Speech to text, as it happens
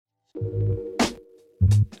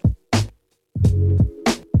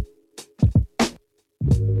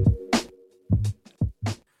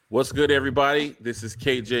What's good, everybody? This is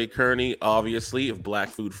KJ Kearney, obviously, of Black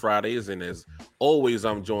Food Fridays. And as always,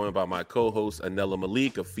 I'm joined by my co-host, Anela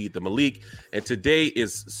Malik of Feed the Malik. And today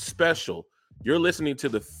is special. You're listening to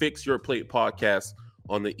the Fix Your Plate podcast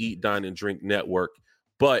on the Eat, Dine, and Drink Network.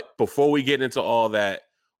 But before we get into all that,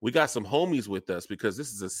 we got some homies with us because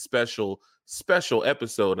this is a special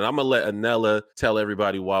episode. And I'm going to let Anela tell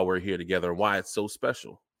everybody why we're here together and why it's so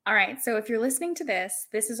special. All right, so if you're listening to this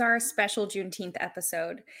is our special Juneteenth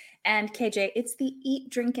episode. And KJ, it's the Eat,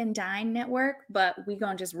 Drink, and Dine Network, but we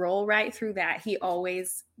gonna just roll right through that. He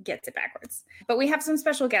always gets it backwards. But we have some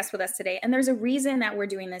special guests with us today, and there's a reason that we're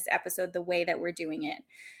doing this episode the way that we're doing it.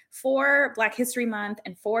 For Black History Month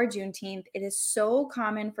and for Juneteenth, it is so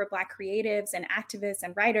common for Black creatives and activists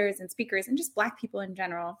and writers and speakers and just Black people in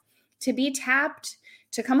general to be tapped,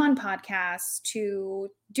 to come on podcasts, to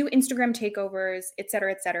do Instagram takeovers, et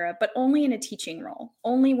cetera, but only in a teaching role,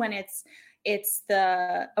 only when it's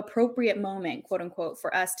the appropriate moment, quote unquote,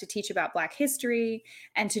 for us to teach about Black history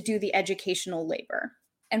and to do the educational labor.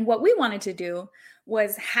 And what we wanted to do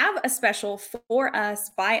was have a special for us,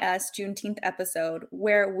 by us, Juneteenth episode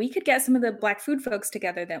where we could get some of the Black food folks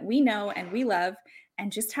together that we know and we love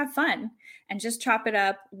and just have fun and just chop it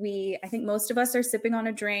up. I think most of us are sipping on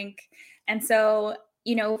a drink. And so,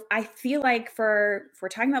 I feel like if we're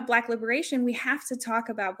talking about Black liberation, we have to talk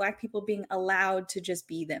about Black people being allowed to just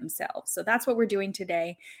be themselves. So that's what we're doing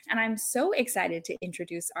today. And I'm so excited to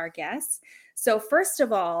introduce our guests. So first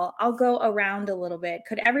of all, I'll go around a little bit.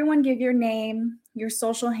 Could everyone give your name, your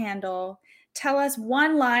social handle, tell us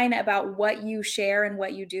one line about what you share and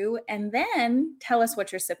what you do, and then tell us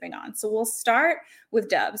what you're sipping on. So we'll start with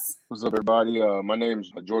Dubs. What's up, everybody? My name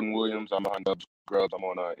is Jordan Williams. I'm behind Dubs Grubs. I'm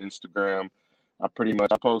on Instagram. I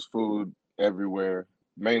post food everywhere,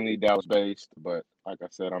 mainly Dallas-based, but like I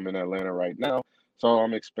said, I'm in Atlanta right now, so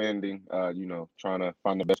I'm expanding, trying to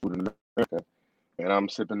find the best food in America. And I'm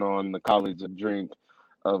sipping on the college drink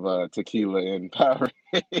of tequila and Powerade.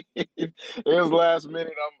 It was last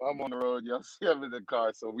minute. I'm on the road. Y'all see I'm in the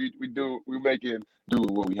car, so we're making do with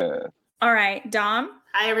what we have. All right, Dom.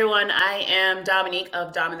 Hi, everyone. I am Dominique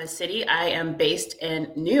of Dom in the City. I am based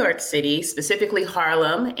in New York City, specifically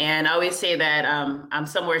Harlem. And I always say that I'm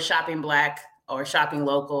somewhere shopping Black or shopping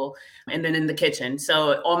local and then in the kitchen.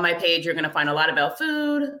 So on my page, you're going to find a lot about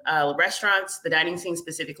food, restaurants, the dining scene,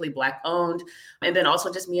 specifically Black owned, and then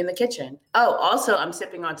also just me in the kitchen. Oh, also, I'm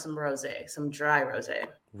sipping on some rosé, some dry rosé.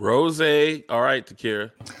 Rosé. All right, Takira.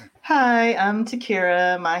 Hi, I'm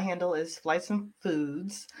Takira. My handle is Flights and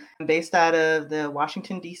Foods. I'm based out of the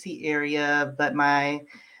Washington, D.C. area, but my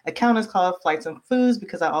account is called Flights and Foods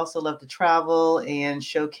because I also love to travel and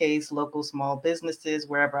showcase local small businesses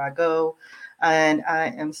wherever I go. And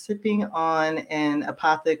I am sipping on an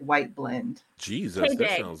Apothic white blend. Jesus, KJ,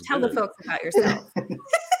 that sounds tell good. the folks about yourself.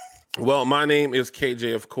 Well, my name is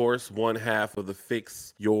KJ, of course, one half of the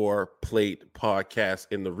Fix Your Plate podcast.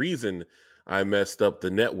 And the reason I messed up the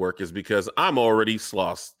network is because I'm already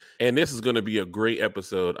slossed. And this is going to be a great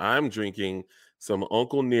episode. I'm drinking some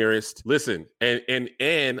Uncle Nearest. Listen,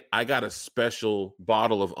 and I got a special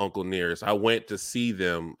bottle of Uncle Nearest. I went to see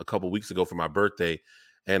them a couple weeks ago for my birthday.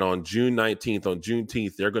 And on June 19th, on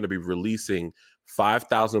Juneteenth, they're going to be releasing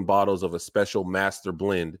 5,000 bottles of a special master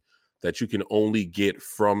blend that you can only get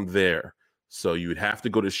from there. So you would have to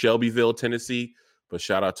go to Shelbyville, Tennessee. But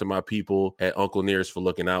shout out to my people at Uncle Nearest for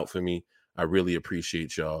looking out for me. I really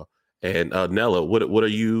appreciate y'all. And Nella, what are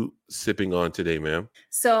you sipping on today, ma'am?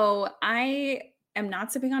 So I am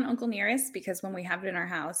not sipping on Uncle Nearest because when we have it in our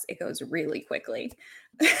house, it goes really quickly.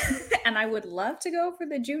 And I would love to go for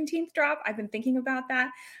the Juneteenth drop. I've been thinking about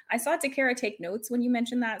that. I saw Takara take notes when you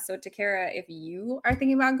mentioned that. So Takara, if you are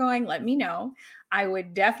thinking about going, let me know. I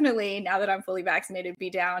would definitely, now that I'm fully vaccinated, be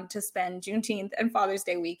down to spend Juneteenth and Father's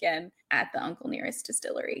Day weekend at the Uncle Nearest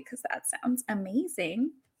distillery because that sounds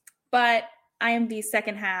amazing. But I am the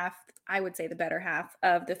second half, I would say the better half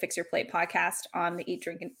of the Fix Your Plate podcast on the Eat,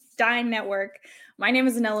 Drink, and Dine Network. My name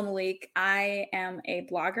is Anela Malik. I am a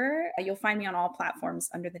blogger. You'll find me on all platforms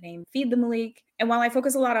under the name Feed the Malik. And while I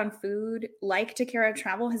focus a lot on food, like Takara,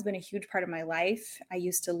 travel has been a huge part of my life. I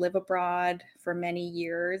used to live abroad for many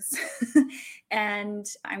years, and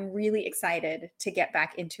I'm really excited to get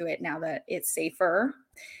back into it now that it's safer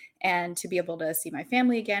and to be able to see my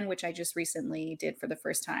family again, which I just recently did for the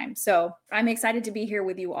first time. So I'm excited to be here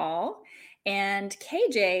with you all. And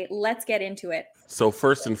KJ, let's get into it. So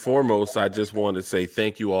first and foremost, I just want to say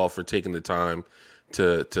thank you all for taking the time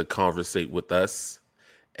to conversate with us.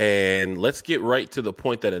 And let's get right to the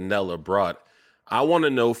point that Anela brought. I want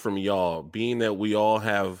to know from y'all, being that we all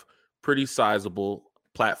have pretty sizable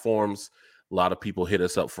platforms, a lot of people hit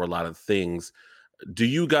us up for a lot of things. do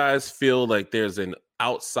you guys feel like there's an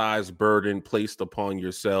outsized burden placed upon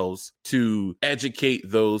yourselves to educate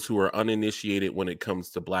those who are uninitiated when it comes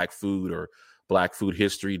to Black food or Black food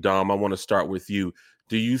history? Dom, I want to start with you.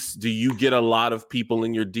 Do you get a lot of people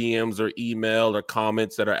in your DMs or email or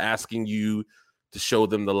comments that are asking you to show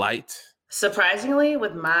them the light? Surprisingly,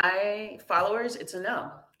 with my followers, it's a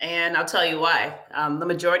no. And I'll tell you why. The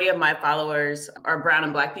majority of my followers are brown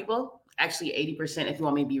and Black people, actually 80% if you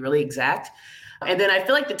want me to be really exact. And then I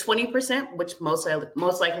feel like the 20%, which most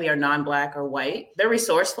likely are non-Black or white, they're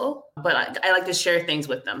resourceful, but I like to share things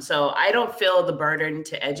with them. So I don't feel the burden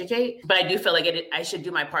to educate, but I do feel like I should do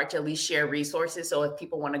my part to at least share resources. So if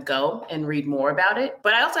people want to go and read more about it.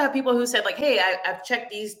 But I also have people who said like, hey, I've checked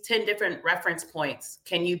these 10 different reference points.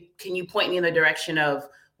 Can you point me in the direction of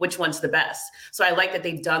which one's the best? So I like that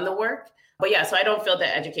they've done the work. But yeah, so I don't feel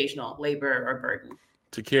the educational labor or burden.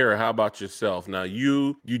 Takara, how about yourself? Now,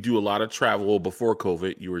 you do a lot of travel. Well, before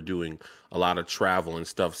COVID, you were doing a lot of travel and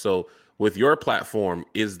stuff. So with your platform,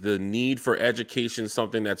 is the need for education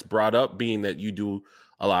something that's brought up, being that you do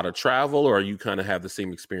a lot of travel, or you kind of have the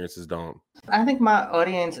same experience as Dom? I think my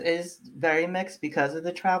audience is very mixed because of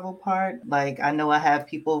the travel part. Like, I know I have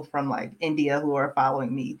people from like India who are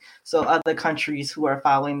following me, so other countries who are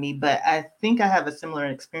following me, but I think I have a similar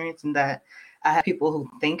experience in that I have people who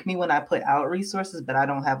thank me when I put out resources, but I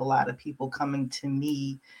don't have a lot of people coming to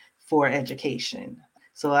me for education.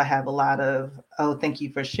 So I have a lot of, oh, thank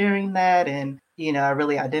you for sharing that. And, I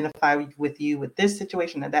really identify with you with this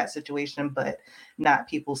situation and that situation, but not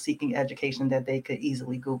people seeking education that they could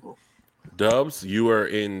easily Google. Dubs, you are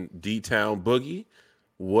in D-Town Boogie.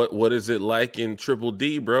 What is it like in Triple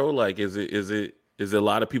D, bro? Like, is it a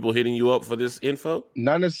lot of people hitting you up for this info?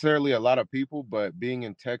 Not necessarily a lot of people, but being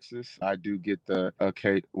in Texas, I do get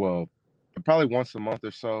probably once a month or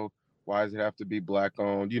so. Why does it have to be Black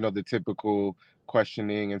owned? The typical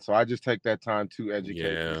questioning. And so I just take that time to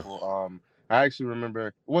educate people. I actually remember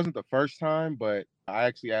it wasn't the first time, but I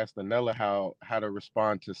actually asked Anella how to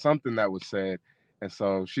respond to something that was said. And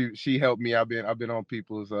so she helped me. I've been on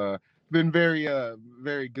people's been very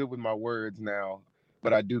very good with my words now.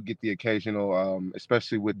 But I do get the occasional,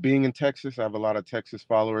 especially with being in Texas. I have a lot of Texas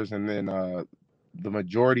followers. And then the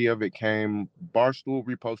majority of it came, Barstool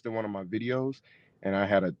reposted one of my videos. And I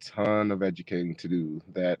had a ton of educating to do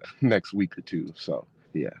that next week or two. So,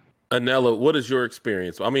 yeah. Anella, what is your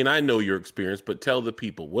experience? I mean, I know your experience, but tell the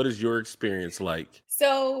people, what is your experience like?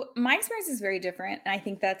 So my experience is very different. And I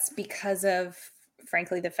think that's because of,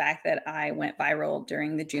 frankly, the fact that I went viral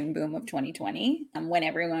during the June boom of 2020, when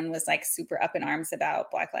everyone was like super up in arms about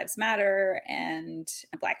Black Lives Matter and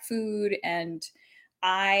Black food. And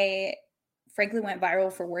I frankly went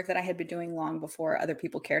viral for work that I had been doing long before other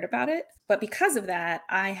people cared about it. But because of that,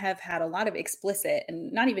 I have had a lot of explicit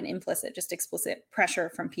and not even implicit, just explicit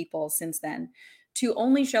pressure from people since then to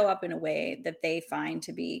only show up in a way that they find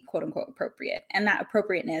to be quote unquote appropriate. And that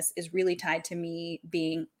appropriateness is really tied to me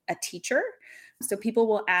being a teacher. So people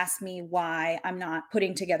will ask me why I'm not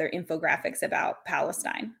putting together infographics about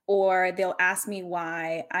Palestine, or they'll ask me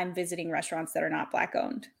why I'm visiting restaurants that are not Black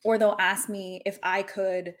owned, or they'll ask me if I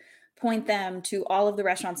could point them to all of the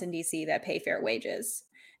restaurants in DC that pay fair wages.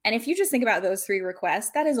 And if you just think about those three requests,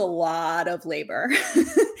 that is a lot of labor.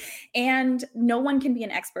 And no one can be an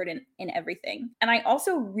expert in everything. And I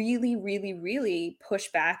also really, really, really push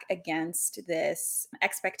back against this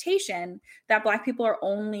expectation that Black people are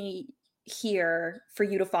only here for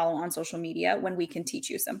you to follow on social media when we can teach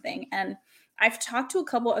you something. And I've talked to a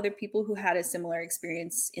couple other people who had a similar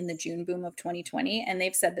experience in the June boom of 2020, and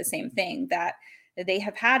they've said the same thing, that they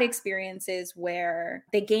have had experiences where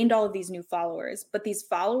they gained all of these new followers, but these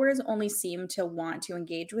followers only seem to want to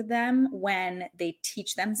engage with them when they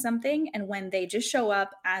teach them something, and when they just show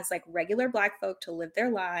up as like regular Black folk to live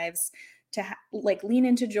their lives, to like lean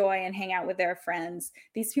into joy and hang out with their friends.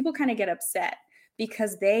 These people kind of get upset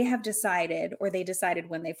because they have decided, or they decided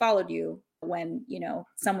when they followed you, when,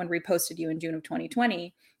 someone reposted you in June of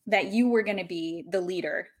 2020, that you were going to be the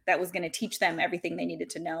leader that was going to teach them everything they needed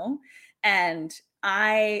to know. And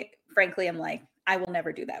I, frankly, am like, I will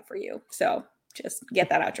never do that for you. So just get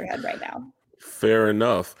that out your head right now. Fair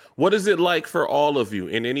enough. What is it like for all of you?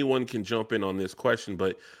 And anyone can jump in on this question,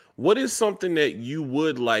 but what is something that you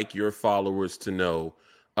would like your followers to know?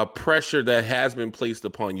 A pressure that has been placed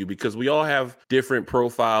upon you, because we all have different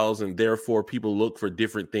profiles and therefore people look for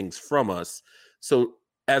different things from us. So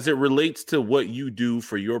as it relates to what you do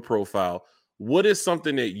for your profile, what is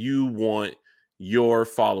something that you want your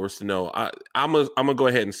followers to know? I'm gonna go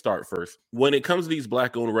ahead and start first. When it comes to these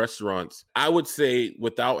Black owned restaurants, I would say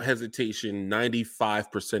without hesitation,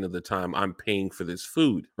 95% of the time I'm paying for this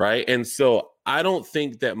food, right? And so I don't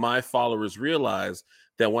think that my followers realize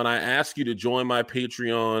that when I ask you to join my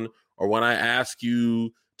Patreon, or when I ask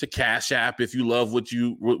you to Cash App if you love what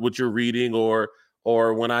you're reading,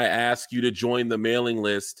 or when I ask you to join the mailing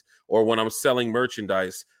list, or when I'm selling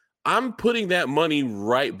merchandise, I'm putting that money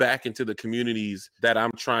right back into the communities that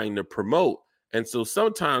I'm trying to promote. And so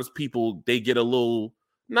sometimes people, they get a little,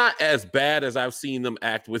 not as bad as I've seen them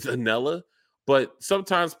act with Anella, but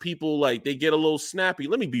sometimes people, like, they get a little snappy.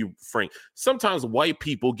 Let me be frank. Sometimes white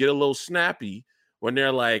people get a little snappy when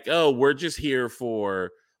they're like, oh, we're just here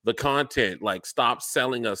for the content. Like, stop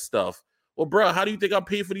selling us stuff. Well, bro, how do you think I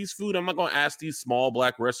pay for these food? I'm not going to ask these small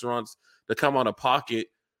Black restaurants to come out of pocket,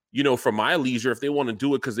 for my leisure. If they want to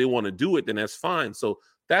do it because they want to do it, then that's fine. So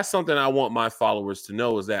that's something I want my followers to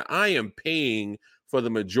know, is that I am paying for the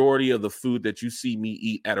majority of the food that you see me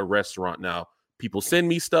eat at a restaurant now. People send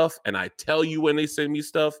me stuff, and I tell you when they send me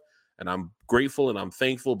stuff, and I'm grateful and I'm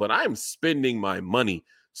thankful, but I'm spending my money.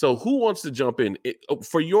 So who wants to jump in?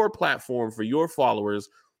 For your platform, for your followers,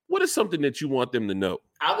 what is something that you want them to know?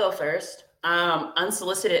 I'll go first.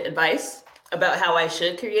 Unsolicited advice about how I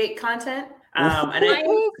should create content. And I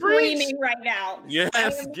am screaming right now. Yes,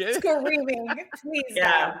 screaming. Please,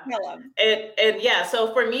 yeah. God, tell them. And yeah,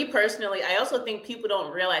 so for me personally, I also think people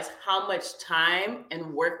don't realize how much time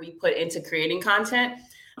and work we put into creating content.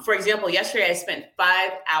 For example, yesterday I spent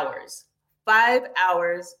 5 hours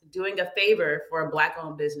doing a favor for a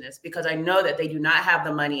Black-owned business, because I know that they do not have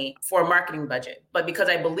the money for a marketing budget. But because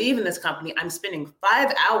I believe in this company, I'm spending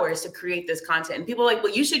 5 hours to create this content. And people are like,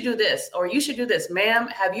 well, you should do this, or you should do this. Ma'am,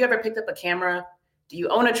 have you ever picked up a camera? Do you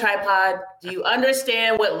own a tripod? Do you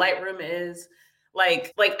understand what Lightroom is?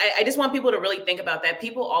 I just want people to really think about that.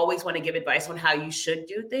 People always want to give advice on how you should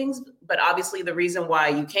do things, but obviously the reason why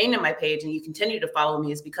you came to my page and you continue to follow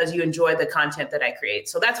me is because you enjoy the content that I create.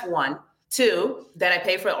 So that's one. Two, that I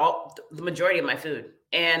pay for the majority of my food,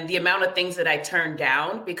 and the amount of things that I turn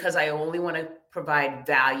down because I only want to provide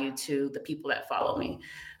value to the people that follow me.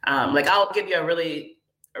 I'll give you a really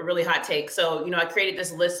hot take. So, I created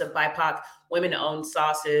this list of BIPOC women-owned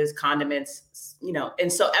sauces, condiments, and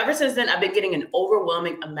so ever since then, I've been getting an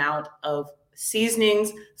overwhelming amount of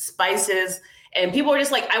seasonings, spices, and people are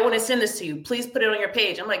just like, I want to send this to you. Please put it on your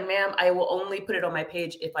page. I'm like, ma'am, I will only put it on my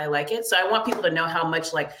page if I like it. So I want people to know how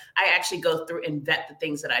much I actually go through and vet the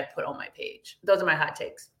things that I put on my page. Those are my hot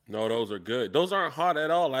takes. No, those are good. Those aren't hot at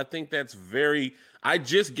all. I think that's I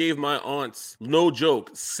just gave my aunts, no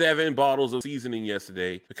joke, 7 bottles of seasoning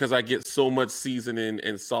yesterday because I get so much seasoning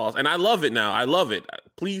and sauce. And I love it now. I love it.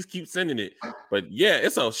 Please keep sending it. But yeah,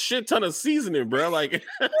 it's a shit ton of seasoning, bro.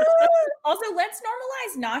 Also, let's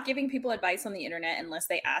normalize not giving people advice on the internet unless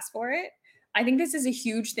they ask for it. I think this is a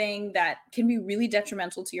huge thing that can be really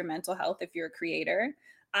detrimental to your mental health if you're a creator.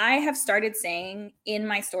 I have started saying in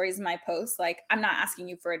my stories, my posts, I'm not asking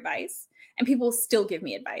you for advice, and people still give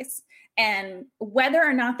me advice. And whether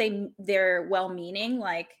or not they're well-meaning,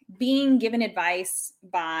 being given advice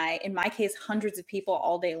by, in my case, hundreds of people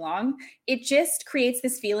all day long, it just creates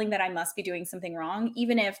this feeling that I must be doing something wrong,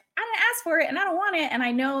 even if I didn't ask for it and I don't want it. And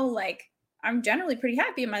I know I'm generally pretty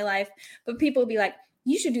happy in my life, but people will be like,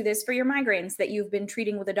 you should do this for your migraines that you've been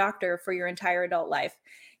treating with a doctor for your entire adult life.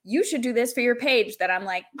 You should do this for your page. That I'm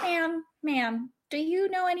like, ma'am, do you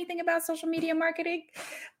know anything about social media marketing?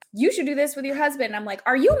 You should do this with your husband. And I'm like,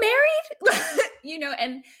 are you married?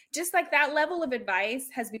 And just that level of advice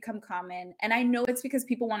has become common. And I know it's because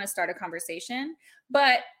people want to start a conversation,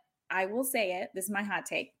 but I will say it. This is my hot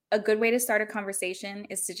take. A good way to start a conversation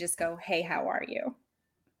is to just go, hey, how are you?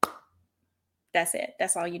 That's it.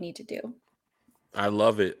 That's all you need to do. I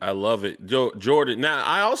love it. Jordan. Now,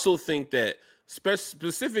 I also think that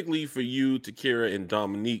specifically for you, Takira and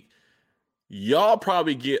Dominique, y'all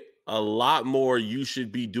probably get a lot more you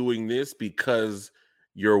should be doing this because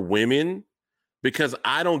you're women, because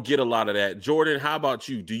I don't get a lot of that. Jordan, how about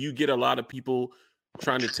you? Do you get a lot of people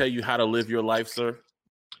trying to tell you how to live your life, sir?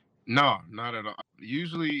 No, not at all.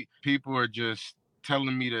 Usually people are just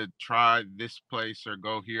telling me to try this place or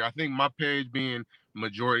go here. I think my page being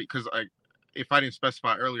majority, because if I didn't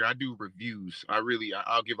specify earlier, I do reviews.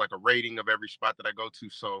 I'll give a rating of every spot that I go to.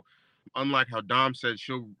 So unlike how Dom said,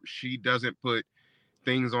 she doesn't put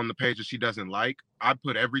things on the page that she doesn't like. I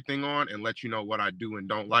put everything on and let you know what I do and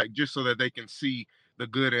don't like, just so that they can see the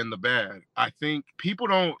good and the bad. I think people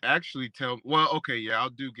don't actually tell. Well, okay, yeah,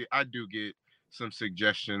 I do get some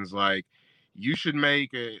suggestions you should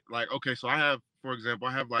make it okay. So I have, for example,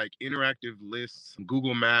 interactive lists,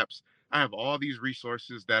 Google Maps. I have all these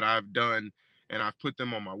resources that I've done, and I've put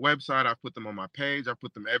them on my website. I've put them on my page. I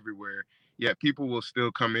put them everywhere. Yet people will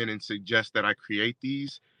still come in and suggest that I create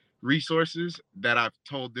these resources that I've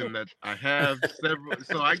told them that I have several.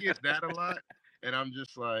 So I get that a lot. And I'm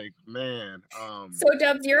just like, man. So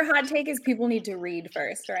Dubs, your hot take is people need to read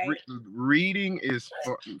first, right? Reading is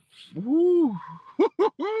for woo,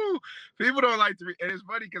 people don't like to read, and it's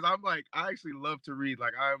funny because I'm like, I actually love to read.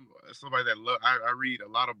 Like I'm somebody that I read a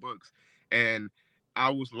lot of books, and I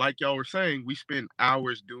was like y'all were saying, we spend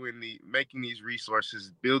hours making these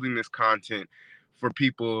resources, building this content for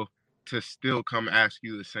people to still come ask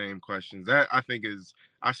you the same questions. That I think is,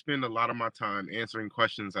 I spend a lot of my time answering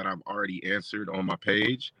questions that I've already answered on my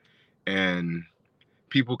page, and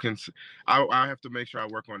people can, I have to make sure I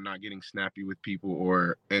work on not getting snappy with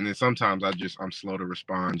people, and then sometimes I'm slow to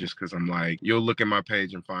respond just because I'm like, you'll look at my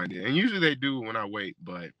page and find it. And usually they do when I wait,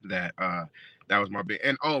 but that was my big,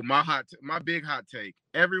 and my big hot take.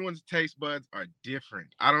 Everyone's taste buds are different.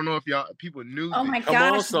 I don't know if people knew Oh this. my Come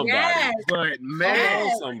gosh, on, somebody. yes. But man,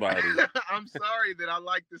 Come on, somebody. I'm sorry that I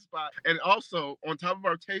like this spot. And also, on top of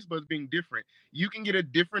our taste buds being different, you can get a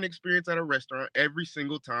different experience at a restaurant every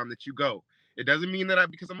single time that you go. It doesn't mean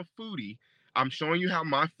that because I'm a foodie, I'm showing you how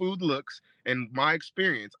my food looks and my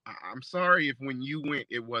experience. I'm sorry if when you went,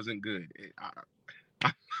 it wasn't good.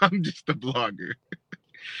 I'm just a blogger.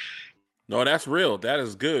 No, that's real. That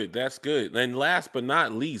is good. That's good. And last but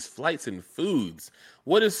not least, flights and foods.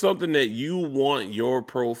 What is something that you want your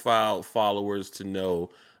profile followers to know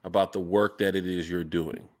about the work that it is you're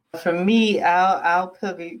doing? For me, I'll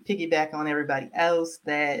piggyback on everybody else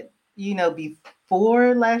that,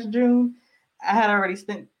 before last June, I had already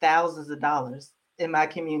spent thousands of dollars in my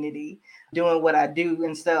community doing what I do.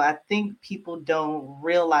 And so I think people don't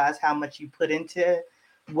realize how much you put into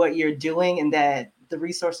what you're doing, and that the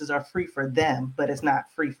resources are free for them, but it's not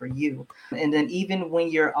free for you. And then even when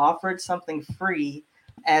you're offered something free,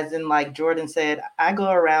 as in like Jordan said, I go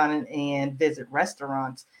around and visit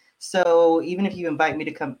restaurants. So even if you invite me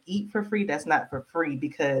to come eat for free, that's not for free,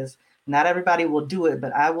 because not everybody will do it,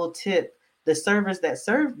 but I will tip the servers that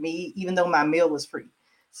served me, even though my meal was free.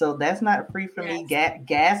 So that's not free for me.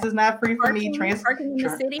 Gas is not free for me. Parking in the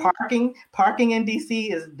city. Parking in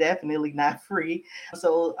DC is definitely not free.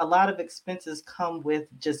 So a lot of expenses come with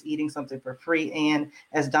just eating something for free. And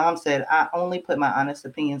as Dom said, I only put my honest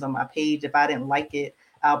opinions on my page. If I didn't like it,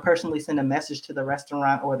 I'll personally send a message to the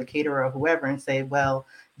restaurant or the caterer or whoever and say, well,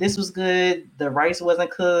 this was good, the rice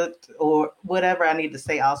wasn't cooked, or whatever I need to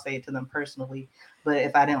say, I'll say it to them personally. But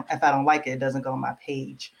if I don't like it, it doesn't go on my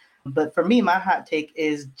page. But for me, my hot take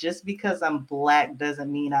is, just because I'm Black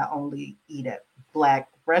doesn't mean I only eat at Black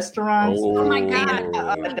restaurants. Oh my God.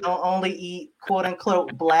 I don't only eat quote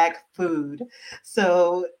unquote Black food.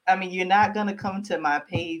 So, I mean, you're not going to come to my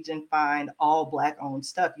page and find all Black owned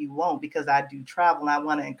stuff. You won't, because I do travel and I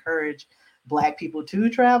want to encourage Black people to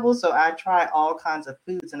travel. So I try all kinds of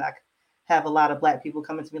foods, and I have a lot of Black people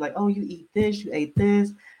coming to me like, oh, you eat this, you ate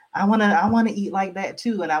this. I want to eat like that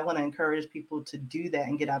too. And I want to encourage people to do that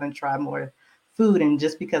and get out and try more food. And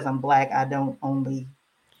just because I'm Black, I don't only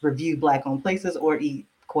review Black owned places or eat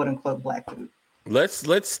quote unquote Black food.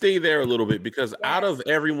 Let's stay there a little bit, because out of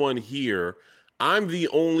everyone here, I'm the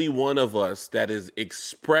only one of us that is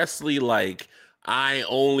expressly like, I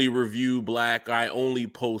only review Black, I only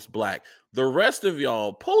post Black. The rest of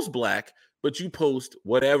y'all post Black, but you post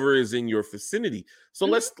whatever is in your vicinity. So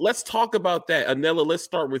let's talk about that. Anela, let's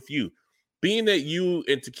start with you. Being that you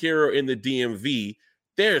and Takira are in the DMV,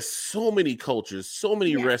 there's so many cultures, so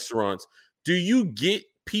many restaurants. Do you get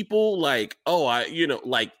people like,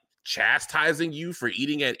 like chastising you for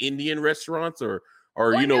eating at Indian restaurants or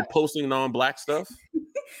posting non-Black stuff?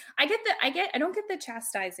 I don't get the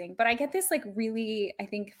chastising, but I get this like really, I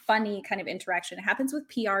think, funny kind of interaction. It happens with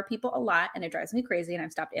PR people a lot, and it drives me crazy, and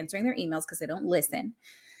I've stopped answering their emails because they don't listen.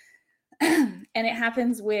 And it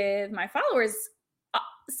happens with my followers.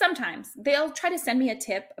 Sometimes they'll try to send me a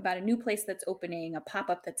tip about a new place that's opening, a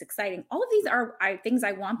pop-up that's exciting. All of these are things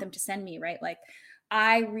I want them to send me, right? Like,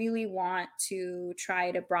 I really want to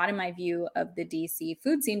try to broaden my view of the DC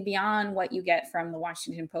food scene beyond what you get from the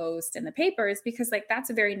Washington Post and the papers, because like that's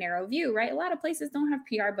a very narrow view, right? A lot of places don't have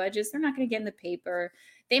PR budgets. They're not going to get in the paper.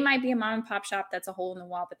 They might be a mom and pop shop that's a hole in the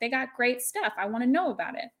wall, but they got great stuff. I want to know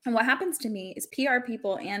about it. And what happens to me is PR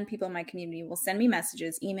people and people in my community will send me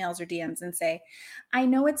messages, emails, or DMs and say, I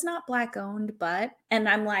know it's not Black owned, but, and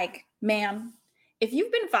I'm like, ma'am, if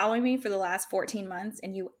you've been following me for the last 14 months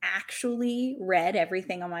and you actually read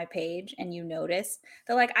everything on my page and you notice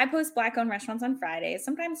that, like, I post Black owned restaurants on Fridays,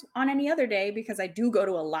 sometimes on any other day, because I do go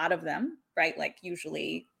to a lot of them, right? Like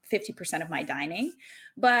usually 50% of my dining,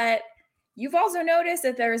 but You've also noticed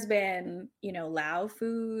that there's been, Lao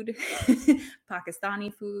food,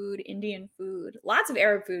 Pakistani food, Indian food, lots of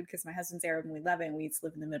Arab food because my husband's Arab and we love it and we used to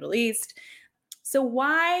live in the Middle East. So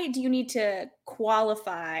why do you need to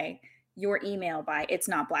qualify your email by it's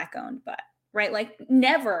not Black owned, but right? Like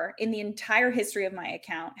never in the entire history of my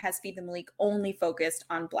account has Feed the Malik only focused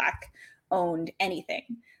on Black owned anything.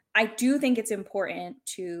 I do think it's important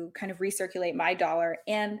to kind of recirculate my dollar,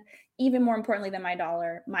 and even more importantly than my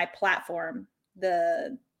dollar, my platform,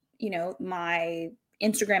 my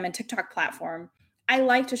Instagram and TikTok platform. I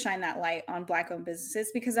like to shine that light on Black owned businesses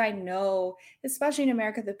because I know, especially in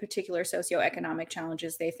America, the particular socioeconomic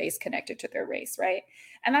challenges they face connected to their race, right?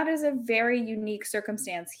 And that is a very unique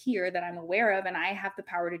circumstance here that I'm aware of and I have the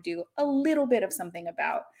power to do a little bit of something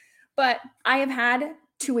about. But I have had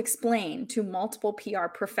to explain to multiple PR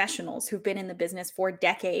professionals who've been in the business for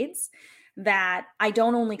decades that I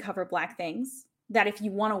don't only cover Black things, that if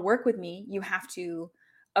you want to work with me, you have to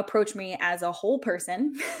approach me as a whole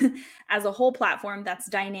person, as a whole platform that's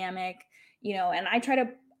dynamic, and I try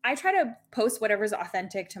to post whatever's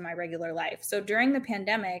authentic to my regular life. So during the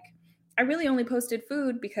pandemic, I really only posted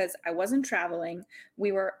food because I wasn't traveling.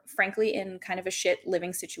 We were frankly in kind of a shit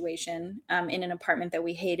living situation in an apartment that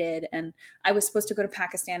we hated. And I was supposed to go to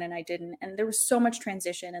Pakistan and I didn't. And there was so much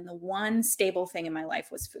transition. And the one stable thing in my life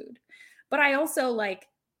was food. But I also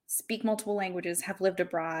speak multiple languages, have lived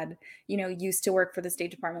abroad, used to work for the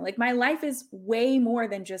State Department. Like my life is way more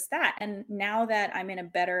than just that. And now that I'm in a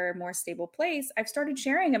better, more stable place, I've started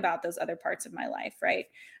sharing about those other parts of my life, right?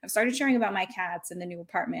 I've started sharing about my cats and the new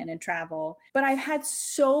apartment and travel. But I've had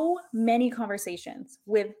so many conversations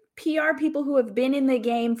with PR people who have been in the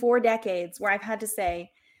game for decades where I've had to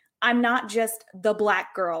say, I'm not just the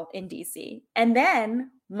Black girl in DC. And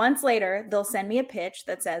then months later, they'll send me a pitch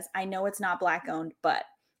that says, I know it's not Black owned, but.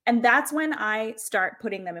 And that's when I start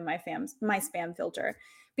putting them in my spam filter.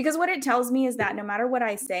 Because what it tells me is that no matter what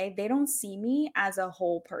I say, they don't see me as a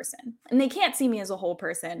whole person. And they can't see me as a whole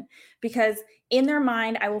person because in their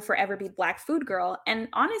mind, I will forever be Black food girl. And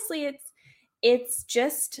honestly, it's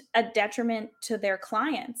just a detriment to their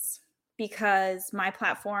clients because my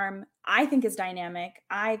platform, I think, is dynamic.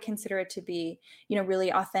 I consider it to be,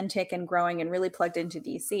 really authentic and growing and really plugged into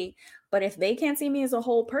DC. But if they can't see me as a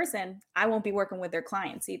whole person, I won't be working with their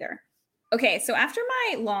clients either. Okay, so after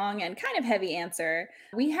my long and kind of heavy answer,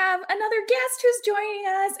 we have another guest who's joining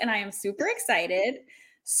us, and I am super excited.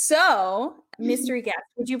 So, mystery guest,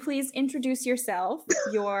 would you please introduce yourself,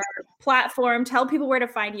 your platform, tell people where to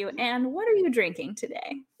find you, and what are you drinking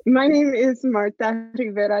today? My name is Marta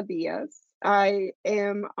Rivera Diaz. I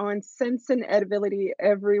am on Sense and Edibility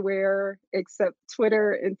everywhere except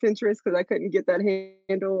Twitter and Pinterest because I couldn't get that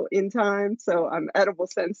handle in time. So I'm Edible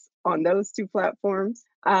Sense on those two platforms.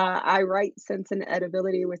 I write Sense and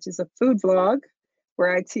Edibility, which is a food blog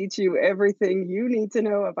where I teach you everything you need to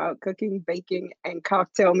know about cooking, baking, and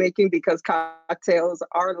cocktail making because cocktails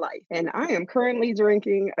are life. And I am currently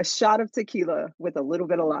drinking a shot of tequila with a little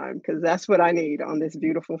bit of lime because that's what I need on this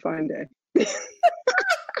beautiful fun day.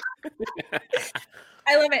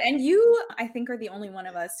 I love it. And you, I think, are the only one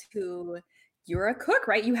of us who you're a cook,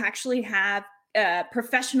 right? You actually have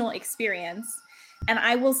professional experience. And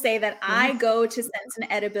I will say that I go to Sense and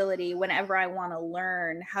Edibility whenever I want to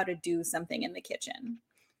learn how to do something in the kitchen.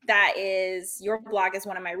 That is, your blog is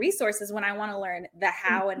one of my resources when I want to learn the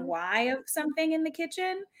how and why of something in the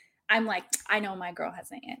kitchen. I'm like, I know my girl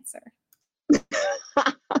has an answer.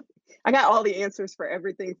 I got all the answers for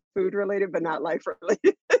everything food related, but not life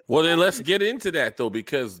related. Well, then let's get into that, though,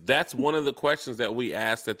 because that's one of the questions that we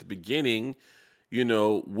asked at the beginning.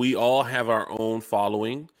 We all have our own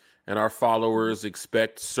following and our followers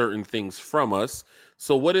expect certain things from us.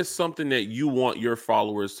 So what is something that you want your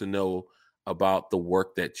followers to know about the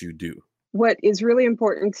work that you do? What is really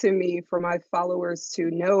important to me for my followers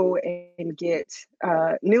to know and get,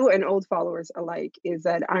 new and old followers alike, is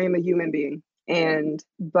that I am a human being. And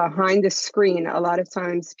behind the screen, a lot of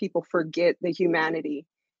times people forget the humanity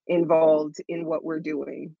involved in what we're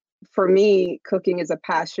doing. For me, cooking is a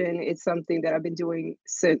passion. It's something that I've been doing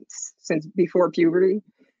since before puberty.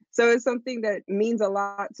 So it's something that means a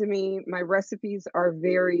lot to me. My recipes are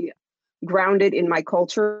very grounded in my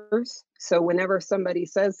cultures. So whenever somebody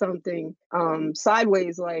says something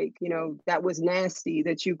sideways, like, that was nasty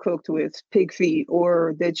that you cooked with pig feet,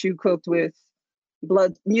 or that you cooked with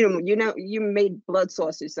blood, you made blood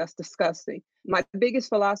sausage, that's disgusting. My biggest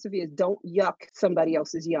philosophy is don't yuck somebody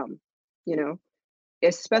else's yum,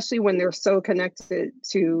 especially when they're so connected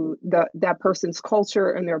to that person's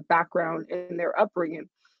culture and their background and their upbringing,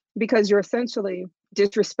 because you're essentially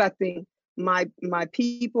disrespecting my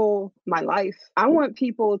people, my life. I want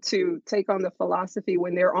people to take on the philosophy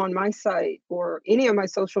when they're on my site or any of my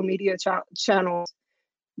social media channels,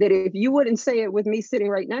 that if you wouldn't say it with me sitting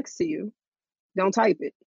right next to you, don't type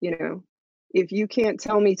it. You know, if you can't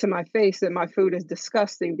tell me to my face that my food is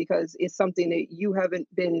disgusting because it's something that you haven't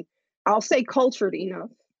been, I'll say, cultured enough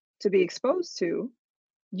to be exposed to,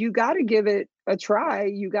 you got to give it a try.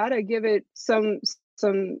 You got to give it some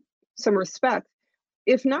respect.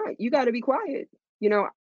 If not, you got to be quiet. You know,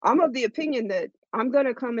 I'm of the opinion that I'm going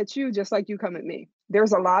to come at you just like you come at me.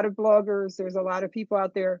 There's a lot of bloggers, there's a lot of people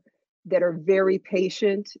out there that are very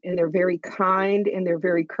patient and they're very kind and they're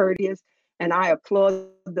very courteous. And I applaud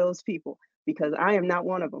those people because I am not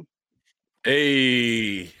one of them.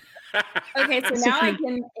 Hey. Okay, so now I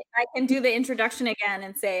can do the introduction again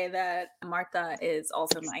and say that Martha is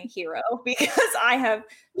also my hero because I have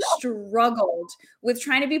struggled with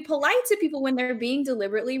trying to be polite to people when they're being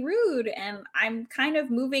deliberately rude. And I'm kind of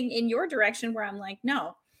moving in your direction where I'm like,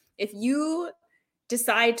 no, if you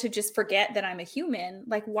decide to just forget that I'm a human,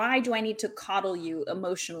 like, why do I need to coddle you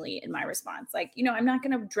emotionally in my response? Like, you know, I'm not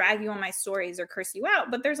going to drag you on my stories or curse you out,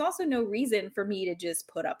 but there's also no reason for me to just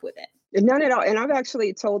put up with it. None at all. And I've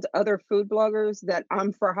actually told other food bloggers that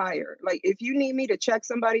I'm for hire. Like, if you need me to check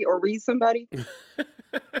somebody or read somebody,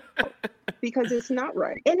 because it's not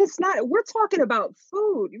right. And it's not, we're talking about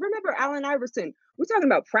food. You remember Allen Iverson? We're talking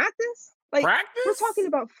about practice. Like, Practice? we're talking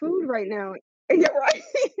about food right now. Yeah, right.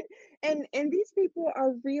 And these people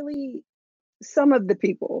are really, some of the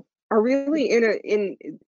people are really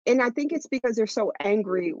and I think it's because they're so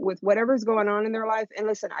angry with whatever's going on in their life. And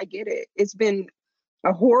listen, I get it. It's been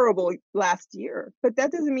a horrible last year, but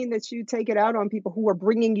that doesn't mean that you take it out on people who are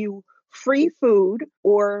bringing you free food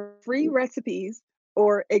or free recipes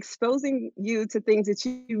or exposing you to things that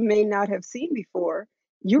you may not have seen before.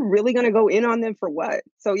 You're really going to go in on them for what?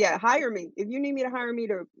 So yeah, hire me. If you need me to hire me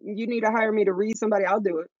to read somebody, I'll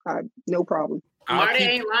do it. No problem. Marta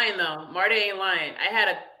ain't lying though. Marta ain't lying. I had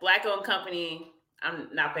a Black-owned company. I'm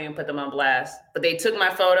not going to put them on blast, but they took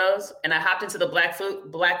my photos and I hopped into the Black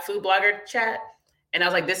food blogger chat. And I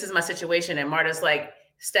was like, this is my situation. And Marta's like,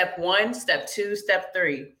 step 1, step 2, step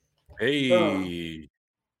 3. Hey. Boom.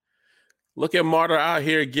 Look at Marta out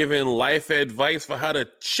here giving life advice for how to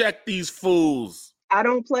check these fools. I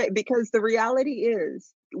don't play, because the reality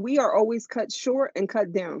is we are always cut short and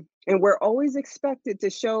cut down. And we're always expected to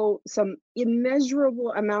show some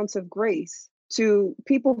immeasurable amounts of grace to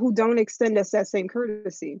people who don't extend us that same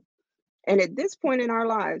courtesy. And at this point in our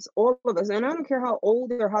lives, all of us, and I don't care how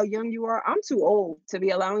old or how young you are, I'm too old to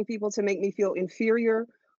be allowing people to make me feel inferior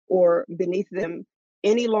or beneath them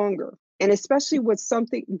any longer. And especially with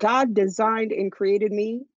something God designed and created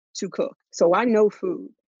me to cook. So I know food.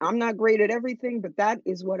 I'm not great at everything, but that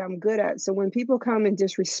is what I'm good at. So when people come and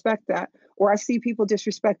disrespect that, or I see people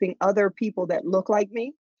disrespecting other people that look like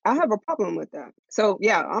me, I have a problem with that. So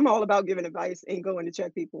yeah, I'm all about giving advice and going to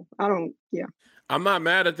check people. I'm not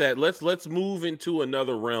mad at that. Let's move into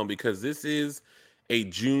another realm because this is a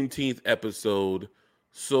Juneteenth episode.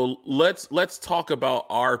 So let's talk about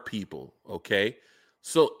our people, okay?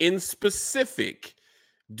 So in specific,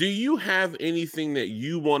 do you have anything that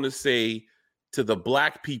you want to say to the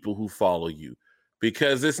Black people who follow you?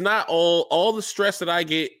 Because it's not all the stress that I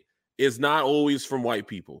get is not always from white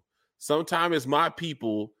people. Sometimes it's my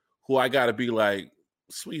people who I got to be like,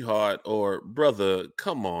 sweetheart or brother,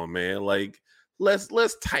 come on, man. Like,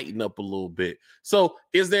 let's tighten up a little bit. So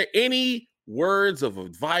is there any words of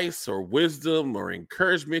advice or wisdom or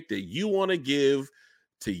encouragement that you want to give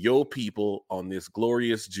to your people on this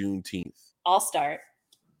glorious Juneteenth? I'll start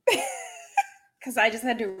because I just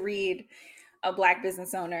had to read a Black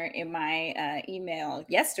business owner in my email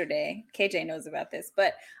yesterday. KJ knows about this,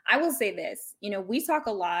 but I will say this. You know, we talk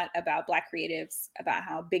a lot about Black creatives, about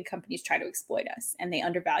how big companies try to exploit us and they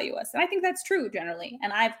undervalue us. And I think that's true generally.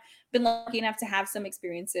 And I've been lucky enough to have some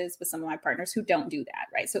experiences with some of my partners who don't do that,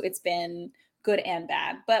 right? So it's been good and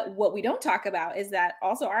bad. But what we don't talk about is that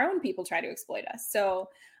also our own people try to exploit us. So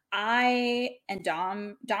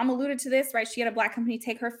Dom alluded to this, right? She had a Black company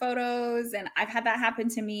take her photos, and I've had that happen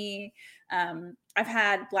to me. I've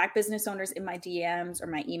had Black business owners in my DMs or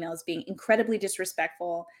my emails being incredibly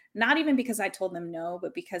disrespectful, not even because I told them no,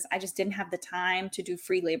 but because I just didn't have the time to do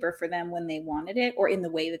free labor for them when they wanted it or in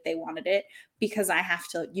the way that they wanted it, because I have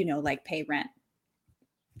to, like pay rent.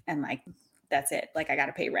 And like, that's it. Like, I got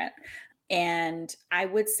to pay rent. And I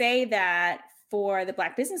would say that for the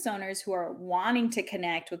Black business owners who are wanting to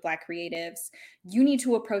connect with Black creatives, you need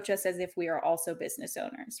to approach us as if we are also business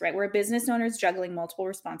owners, right? We're business owners juggling multiple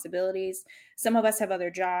responsibilities. Some of us have other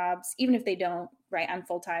jobs, even if they don't, right? I'm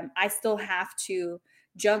full-time. I still have to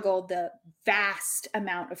juggle the vast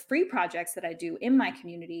amount of free projects that I do in my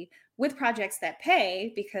community with projects that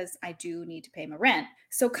pay, because I do need to pay my rent.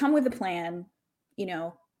 So come with a plan,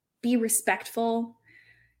 be respectful.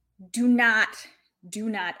 Do not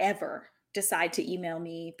ever decide to email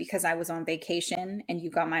me because I was on vacation and you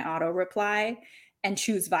got my auto reply, and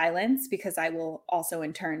choose violence, because I will also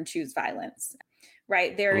in turn choose violence.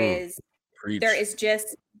 Right? There is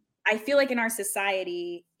just, I feel like in our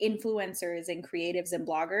society, influencers and creatives and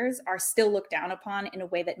bloggers are still looked down upon in a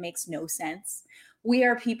way that makes no sense. We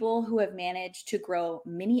are people who have managed to grow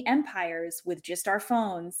mini empires with just our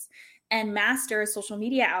phones and master social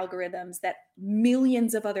media algorithms that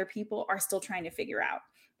millions of other people are still trying to figure out.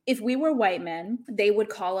 If we were white men, they would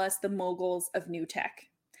call us the moguls of new tech.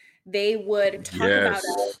 They would talk about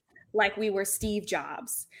us like we were Steve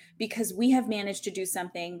Jobs, because we have managed to do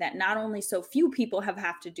something that not only so few people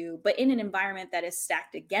have to do, but in an environment that is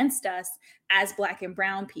stacked against us as Black and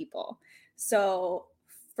brown people. So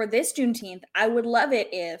for this Juneteenth, I would love it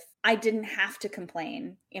if I didn't have to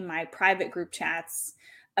complain in my private group chats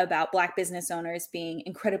about Black business owners being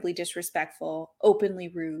incredibly disrespectful, openly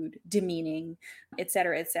rude, demeaning, et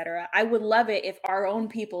cetera, et cetera. I would love it if our own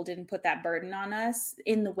people didn't put that burden on us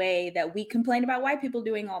in the way that we complain about white people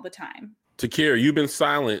doing all the time. Takira, you've been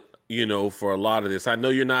silent, for a lot of this. I know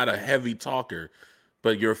you're not a heavy talker,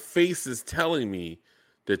 but your face is telling me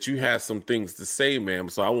that you have some things to say, ma'am.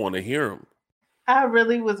 So I want to hear them. I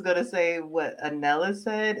really was going to say what Anela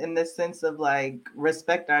said, in the sense of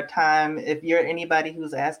respect our time. If you're anybody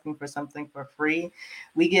who's asking for something for free,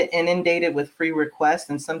 we get inundated with free requests,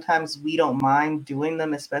 and sometimes we don't mind doing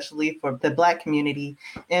them, especially for the Black community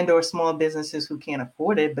and or small businesses who can't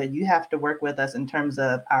afford it. But you have to work with us in terms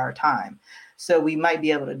of our time. So we might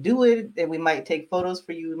be able to do it, and we might take photos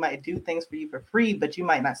for you. We might do things for you for free, but you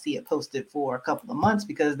might not see it posted for a couple of months,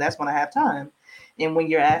 because that's when I have time. And when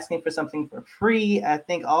you're asking for something for free, I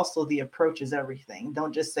think also the approach is everything.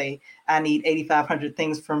 Don't just say, I need 8,500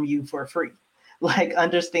 things from you for free.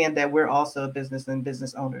 Understand that we're also a business and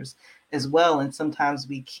business owners as well. And sometimes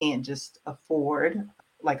we can't just afford,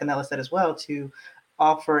 like Anela said as well, to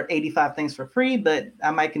offer 85 things for free, but I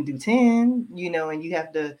might can do 10, and you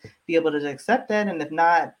have to be able to accept that. And if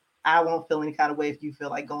not, I won't feel any kind of way if you feel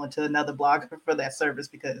like going to another blogger for that service,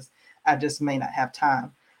 because I just may not have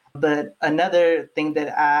time. But another thing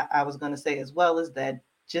that I was going to say as well is that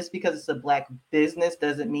just because it's a Black business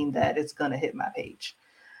doesn't mean that it's going to hit my page.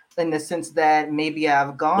 In the sense that maybe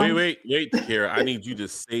I've gone. Wait, Kara. I need you to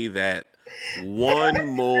say that one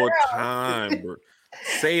more time.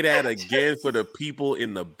 Say that again for the people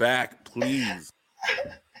in the back, please.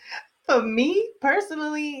 For me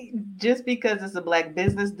personally, just because it's a Black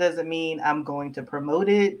business doesn't mean I'm going to promote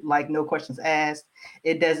it, no questions asked.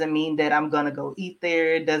 It doesn't mean that I'm going to go eat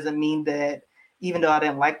there. It doesn't mean that even though I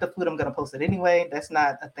didn't like the food, I'm going to post it anyway. That's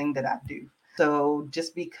not a thing that I do. So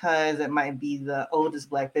just because it might be the oldest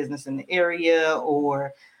Black business in the area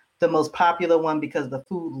or the most popular one because the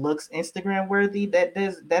food looks Instagram worthy,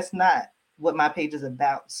 that's not what my page is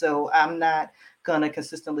about. So I'm not going to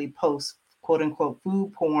consistently post quote unquote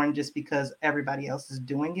food porn just because everybody else is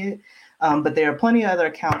doing it. But there are plenty of other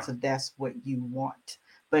accounts if that's what you want,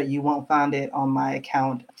 but you won't find it on my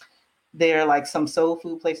account. There are some soul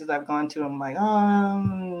food places I've gone to. I'm like,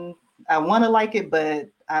 I want to like it, but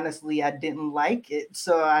honestly, I didn't like it.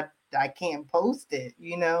 So I can't post it,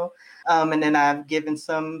 And then I've given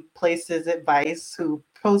some places advice who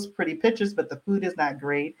post pretty pictures, but the food is not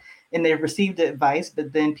great. And they've received advice,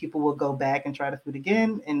 but then people will go back and try the food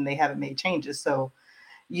again, and they haven't made changes. So,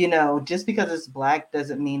 just because it's Black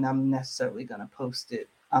doesn't mean I'm necessarily going to post it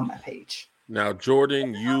on my page. Now,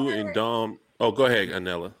 Jordan, you and Dom. Oh, go ahead,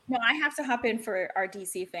 Anela. No, I have to hop in for our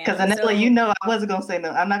DC fans. Because Anela, I wasn't going to say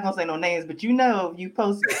no. I'm not going to say no names, but you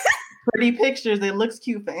post pretty pictures. It looks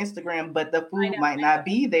cute for Instagram, but the food might not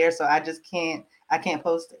be there. So I can't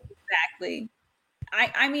post it. Exactly.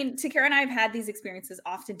 I mean, Takira and I have had these experiences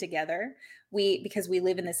often together. Because we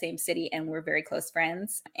live in the same city and we're very close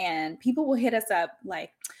friends, and people will hit us up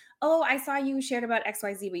like, oh, I saw you shared about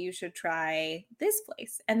XYZ, but you should try this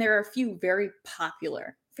place. And there are a few very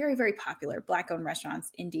popular, very, very popular Black-owned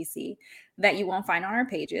restaurants in DC that you won't find on our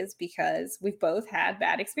pages because we've both had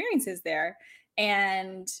bad experiences there.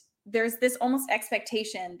 And there's this almost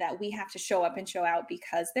expectation that we have to show up and show out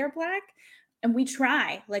because they're Black. And we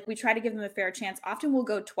try to give them a fair chance. Often we'll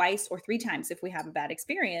go twice or 3 times if we have a bad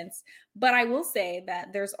experience. But I will say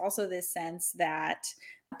that there's also this sense that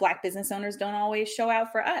Black business owners don't always show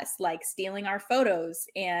out for us, like stealing our photos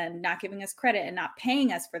and not giving us credit and not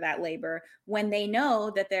paying us for that labor when they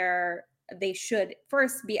know that they're they should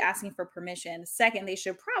first be asking for permission. Second, they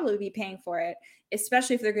should probably be paying for it,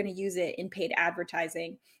 especially if they're going to use it in paid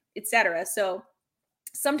advertising, etc. So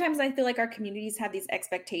sometimes I feel like our communities have these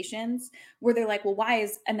expectations where they're like, well, why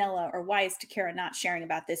is Anela or why is Takara not sharing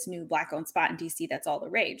about this new Black-owned spot in DC that's all the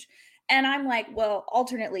rage? And I'm like, well,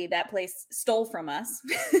 alternately, that place stole from us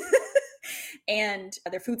and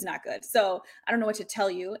their food's not good. So I don't know what to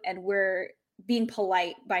tell you. And we're being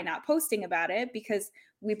polite by not posting about it because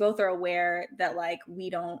we both are aware that like we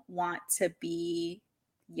don't want to be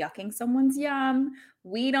yucking someone's yum.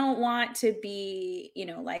 We don't want to be,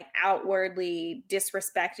 like outwardly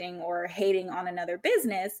disrespecting or hating on another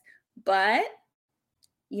business, but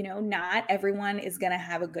not everyone is going to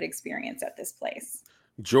have a good experience at this place.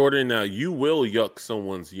 Jordan, now you will yuck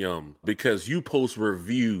someone's yum because you post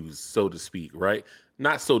reviews, so to speak, right?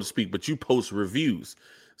 Not so to speak, but you post reviews.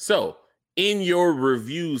 So in your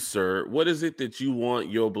reviews, sir, what is it that you want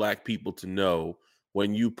your Black people to know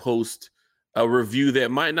when you post a review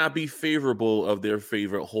that might not be favorable of their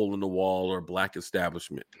favorite hole in the wall or Black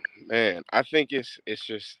establishment? Man, I think it's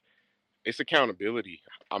accountability.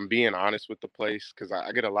 I'm being honest with the place because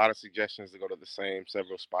I get a lot of suggestions to go to the same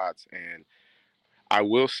several spots. And I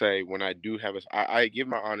will say when I do have I give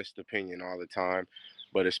my honest opinion all the time,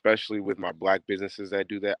 but especially with my Black businesses that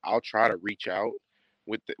do that, I'll try to reach out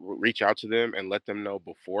to them and let them know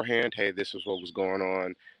beforehand, hey, this is what was going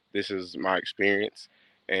on. This is my experience.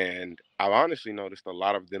 And I've honestly noticed a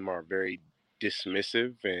lot of them are very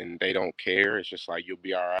dismissive and they don't care. It's just like, you'll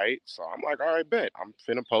be all right. So I'm like, all right, bet. I'm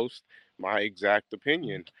finna post my exact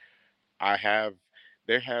opinion. I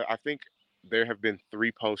think there have been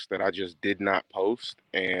 3 posts that I just did not post.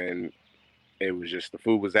 And it was just the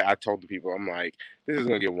food was that I told the people, I'm like, this is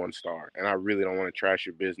gonna get 1 star. And I really don't want to trash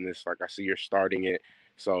your business. Like I see you're starting it.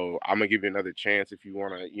 So I'm gonna give you another chance if you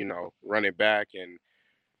wanna, run it back. And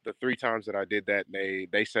the 3 times that I did that,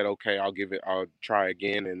 they said, okay, I'll try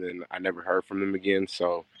again. And then I never heard from them again.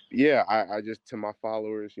 So yeah, I just, to my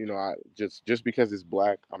followers, I just because it's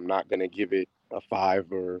Black, I'm not gonna give it a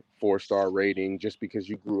 5 or 4-star rating. Just because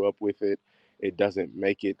you grew up with it, it doesn't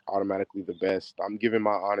make it automatically the best. I'm giving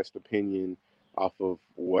my honest opinion off of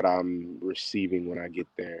what I'm receiving when I get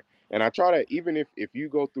there. And I try to, even if you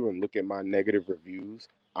go through and look at my negative reviews,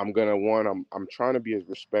 I'm trying to be as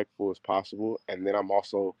respectful as possible. And then I'm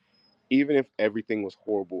also, even if everything was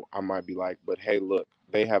horrible, I might be like, but hey, look,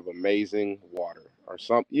 they have amazing water or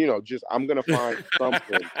something, just I'm gonna find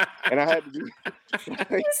something. And I had to do like,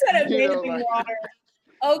 You said amazing water.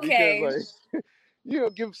 Okay. Because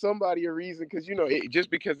give somebody a reason, because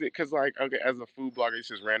because like, okay, as a food blogger, it's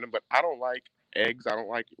just random, but I don't like eggs, I don't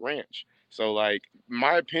like ranch. So like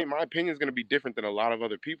my opinion is going to be different than a lot of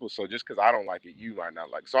other people. So just because I don't like it, you might not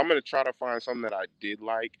like. So I'm going to try to find something that I did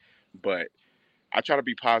like, but I try to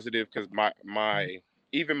be positive because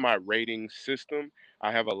even my rating system,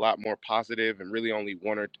 I have a lot more positive and really only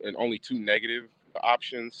 2 negative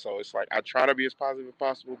options. So it's like I try to be as positive as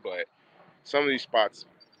possible, but some of these spots,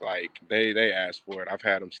 like they ask for it. I've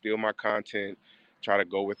had them steal my content, try to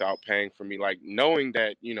go without paying for me, like knowing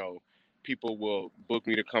that people will book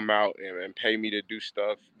me to come out and pay me to do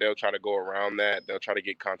stuff. They'll try to go around that. They'll try to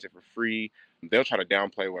get content for free. They'll try to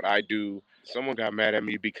downplay what I do. Someone got mad at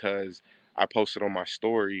me because I posted on my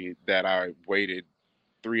story that I waited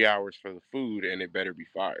 3 hours for the food and it better be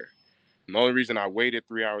fire. The only reason I waited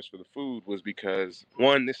 3 hours for the food was because,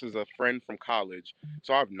 one, this is a friend from college,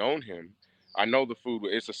 so I've known him. I know the food.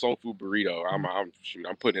 It's a soul food burrito. I'm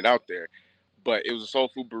putting it out there, but it was a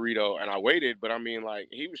soul food burrito, and I waited. But I mean, like,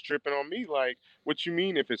 he was tripping on me, like, what you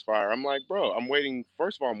mean if it's fire? I'm like, bro, I'm waiting.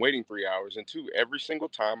 First of all, I'm waiting 3 hours, and 2, every single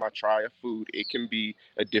time I try a food, it can be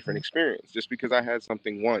a different experience. Just because I had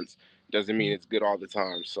something once doesn't mean it's good all the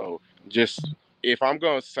time. So just, if I'm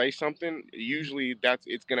gonna say something, usually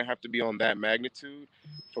it's gonna have to be on that magnitude.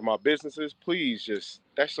 For my businesses, please just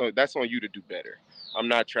that's on you to do better. I'm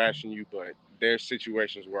not trashing you, but there's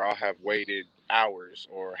situations where I'll have waited hours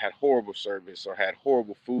or had horrible service or had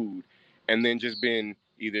horrible food and then just been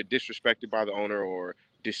either disrespected by the owner or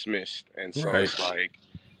dismissed. And so Right. it's like,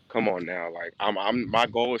 come on now. Like my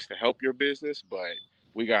goal is to help your business, but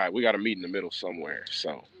we got to meet in the middle somewhere.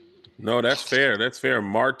 So No, that's fair. That's fair.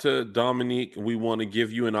 Marta, Dominique, we want to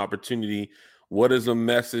give you an opportunity. What is a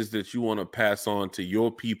message that you want to pass on to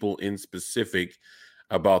your people in specific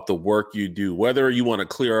about the work you do? Whether you want to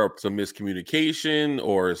clear up some miscommunication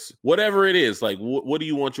or whatever it is, like what do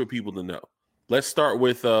you want your people to know? Let's start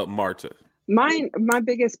with Marta. My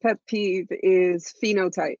biggest pet peeve is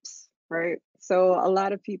phenotypes, right? So a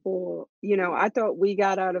lot of people, I thought we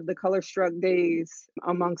got out of the color struck days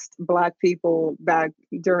amongst Black people back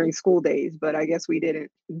during school days, but I guess we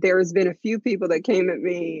didn't. There's been a few people that came at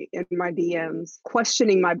me in my DMs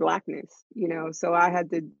questioning my Blackness, so I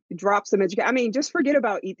had to drop some education. I mean, just forget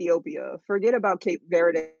about Ethiopia, forget about Cape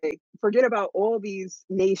Verde, forget about all these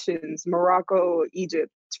nations, Morocco,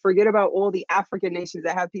 Egypt. Forget about all the African nations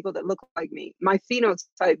that have people that look like me. My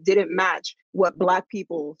phenotype didn't match what Black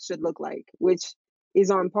people should look like, which is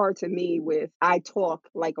on par to me with I talk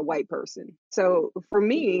like a white person. So for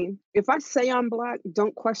me, if I say I'm Black,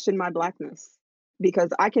 don't question my Blackness,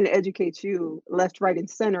 because I can educate you left, right, and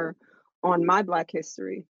center on my Black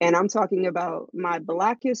history. And I'm talking about my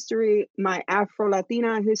Black history, my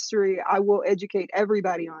Afro-Latina history. I will educate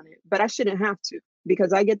everybody on it, but I shouldn't have to,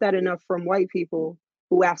 because I get that enough from white people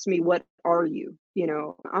who ask me, what are you?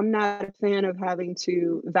 I'm not a fan of having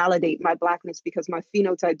to validate my Blackness because my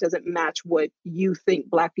phenotype doesn't match what you think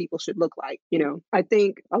Black people should look like. I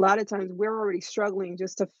think a lot of times we're already struggling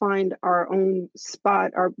just to find our own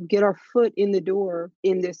spot or get our foot in the door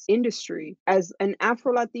in this industry. As an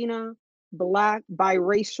Afro-Latina, Black,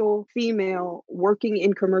 biracial female working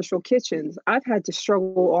in commercial kitchens, I've had to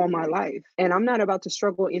struggle all my life. And I'm not about to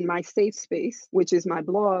struggle in my safe space, which is my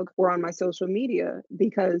blog or on my social media,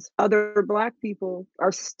 because other Black people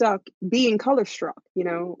are stuck being color struck.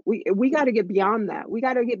 We got to get beyond that. We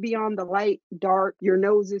got to get beyond the light, dark, your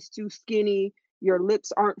nose is too skinny, your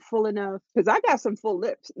lips aren't full enough, because I got some full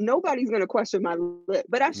lips. Nobody's going to question my lip,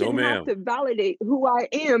 but I shouldn't have to validate who I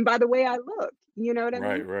am by the way I look. You know what I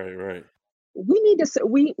mean? Right. We need to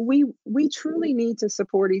we truly need to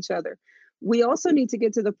support each other. We also need to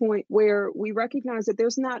get to the point where we recognize that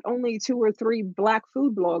there's not only 2 or 3 Black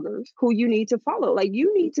food bloggers who you need to follow. Like,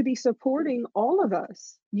 you need to be supporting all of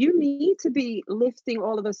us. You need to be lifting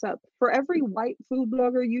all of us up. For every white food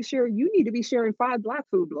blogger you share, you need to be sharing 5 Black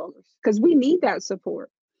food bloggers, because we need that support.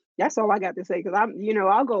 That's all I got to say, because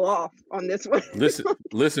I'll go off on this one.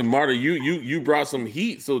 listen, Marta, you brought some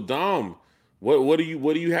heat. So Dom, what do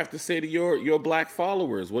you have to say to your Black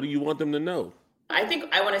followers? What do you want them to know? I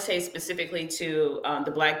think I want to say specifically to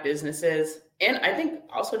the Black businesses, and I think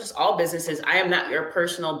also just all businesses, I am not your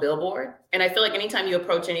personal billboard. And I feel like anytime you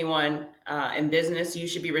approach anyone in business, you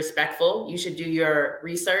should be respectful. You should do your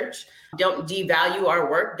research. Don't devalue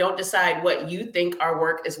our work. Don't decide what you think our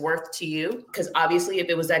work is worth to you, because obviously if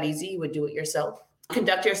it was that easy, you would do it yourself.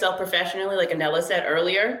 Conduct yourself professionally, like Anela said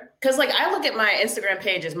earlier. Because I look at my Instagram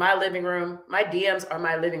page as my living room. My DMs are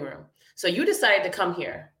my living room. So you decided to come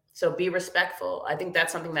here. So be respectful. I think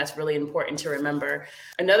that's something that's really important to remember.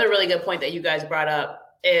 Another really good point that you guys brought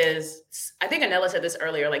up is, I think Anela said this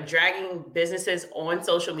earlier, dragging businesses on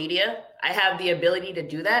social media. I have the ability to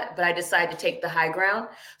do that, but I decide to take the high ground.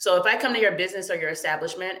 So if I come to your business or your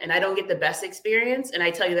establishment and I don't get the best experience and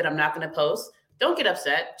I tell you that I'm not going to post, don't get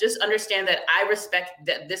upset. Just understand that I respect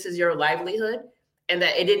that this is your livelihood and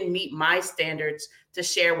that it didn't meet my standards to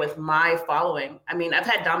share with my following. I mean, I've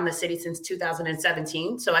had Dom in the City since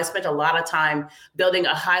 2017. So I spent a lot of time building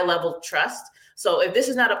a high level of trust. So if this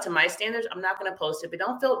is not up to my standards, I'm not going to post it, but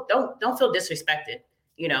don't feel disrespected,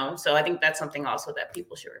 So I think that's something also that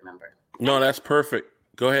people should remember. No, that's perfect.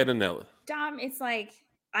 Go ahead, Anela. Dom, it's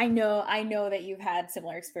I know that you've had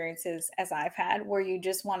similar experiences as I've had, where you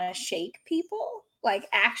just want to shake people,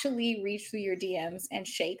 actually reach through your DMs and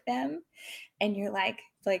shake them. And you're like,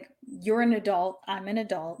 you're an adult, I'm an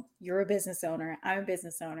adult, you're a business owner, I'm a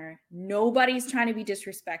business owner. Nobody's trying to be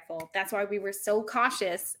disrespectful. That's why we were so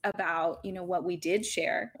cautious about, what we did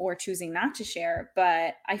share or choosing not to share.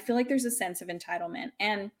 But I feel like there's a sense of entitlement.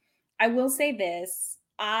 And I will say this,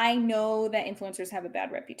 I know that influencers have a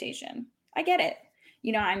bad reputation. I get it.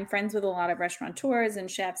 I'm friends with a lot of restaurateurs and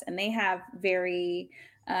chefs, and they have very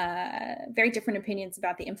different opinions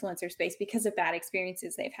about the influencer space because of bad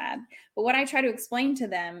experiences they've had. But what I try to explain to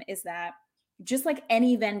them is that just like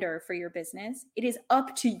any vendor for your business, it is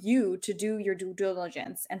up to you to do your due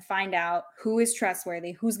diligence and find out who is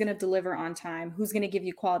trustworthy, who's going to deliver on time, who's going to give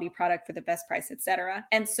you quality product for the best price, etc.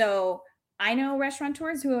 And so I know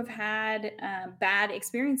restaurateurs who have had bad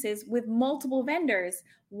experiences with multiple vendors.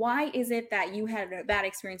 Why is it that you had a bad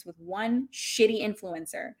experience with one shitty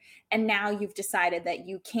influencer and now you've decided that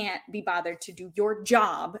you can't be bothered to do your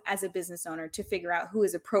job as a business owner to figure out who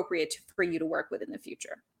is appropriate for you to work with in the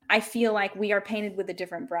future? I feel like we are painted with a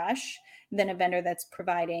different brush than a vendor that's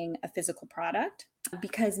providing a physical product,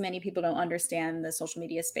 because many people don't understand the social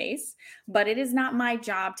media space. But it is not my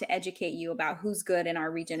job to educate you about who's good in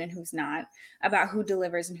our region and who's not, about who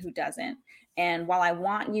delivers and who doesn't. And while I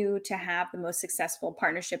want you to have the most successful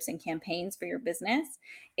partnerships and campaigns for your business,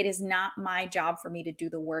 it is not my job for me to do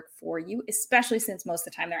the work for you, especially since most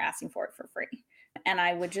of the time they're asking for it for free. And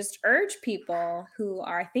I would just urge people who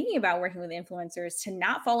are thinking about working with influencers to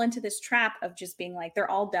not fall into this trap of just being like,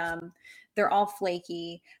 they're all dumb, they're all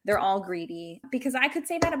flaky, they're all greedy. Because I could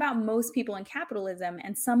say that about most people in capitalism,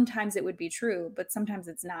 and sometimes it would be true, but sometimes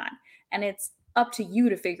it's not. And it's up to you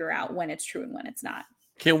to figure out when it's true and when it's not.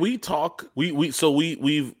 Can we talk?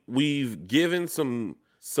 We've given some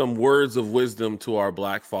words of wisdom to our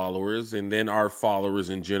Black followers and then our followers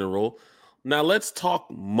in general. Now let's talk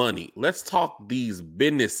money. Let's talk these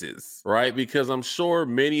businesses, right? Because I'm sure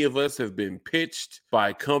many of us have been pitched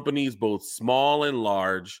by companies, both small and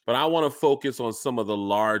large, but I want to focus on some of the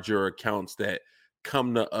larger accounts that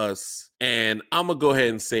come to us. And I'm going to go ahead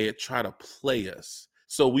and say it, try to play us.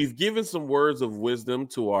 So we've given some words of wisdom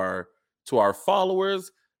to our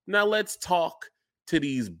followers. Now let's talk to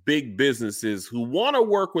these big businesses who want to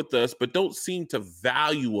work with us, but don't seem to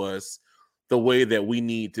value us the way that we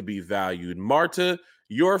need to be valued. Marta,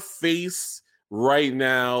 your face right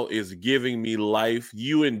now is giving me life.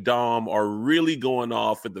 You and Dom are really going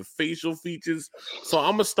off with the facial features. So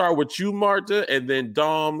I'm going to start with you, Marta, and then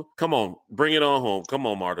Dom, come on, bring it on home. Come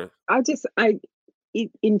on, Marta.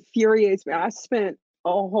 It infuriates me. I spent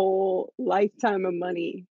a whole lifetime of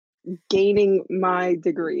money gaining my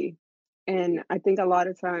degree. And I think a lot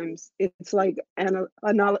of times it's like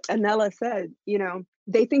Anela said,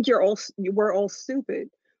 they think we're all stupid,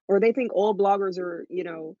 or they think all bloggers are,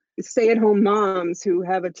 stay-at-home moms who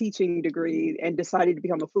have a teaching degree and decided to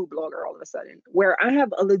become a food blogger all of a sudden, where I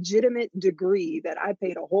have a legitimate degree that I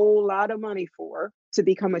paid a whole lot of money for to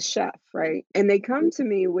become a chef, right? And they come to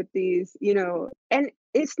me with these, and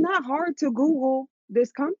it's not hard to Google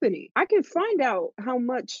this company. I can find out how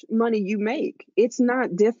much money you make. It's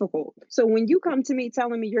not difficult. So when you come to me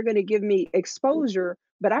telling me you're going to give me exposure,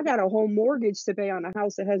 but I got a whole mortgage to pay on a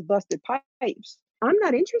house that has busted pipes, I'm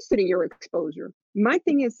not interested in your exposure. My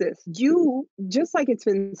thing is this: you, just like it's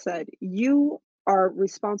been said, you are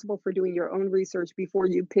responsible for doing your own research before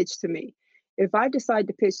you pitch to me. If I decide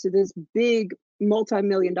to pitch to this big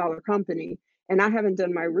multi-million-dollar company and I haven't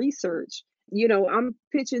done my research, I'm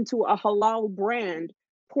pitching to a halal brand,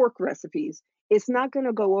 pork recipes. It's not going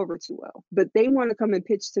to go over too well. But they want to come and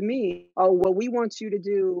pitch to me, oh, well, we want you to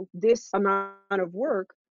do this amount of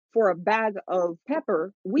work for a bag of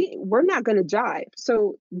pepper. We're not going to jive.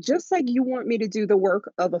 So just like you want me to do the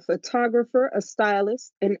work of a photographer, a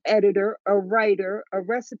stylist, an editor, a writer, a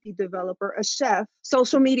recipe developer, a chef,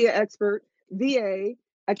 social media expert, VA,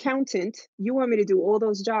 accountant, you want me to do all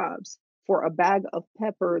those jobs for a bag of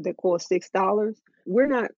pepper that costs $6,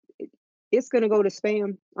 it's going to go to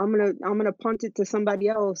spam. I'm going to punt it to somebody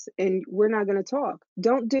else, and we're not going to talk.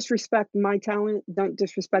 Don't disrespect my talent. Don't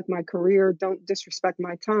disrespect my career. Don't disrespect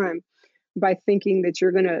my time by thinking that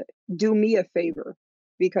you're going to do me a favor,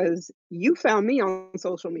 because you found me on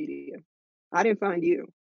social media. I didn't find you.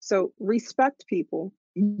 So respect people.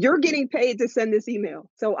 You're getting paid to send this email,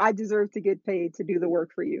 so I deserve to get paid to do the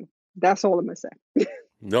work for you. That's all I'm going to say.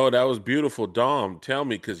 No, that was beautiful. Dom, tell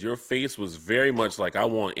me, because your face was very much like, I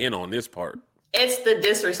want in on this part. It's the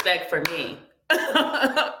disrespect for me.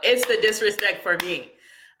 It's the disrespect for me.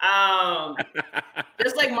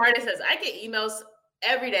 Just like Marta says, I get emails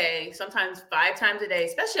every day, sometimes 5 times a day,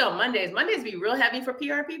 especially on Mondays. Mondays be real heavy for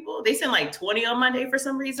PR people. They send like 20 on Monday for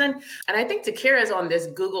some reason. And I think Takira's on this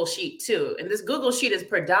Google sheet too. And this Google sheet is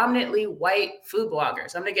predominantly white food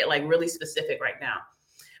bloggers. I'm going to get like really specific right now.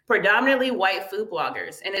 Predominantly white food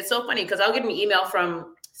bloggers. And it's so funny because I'll get an email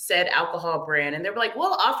from said alcohol brand and they're like,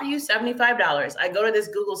 we'll offer you $75. I go to this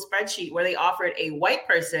Google spreadsheet where they offered a white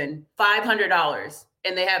person $500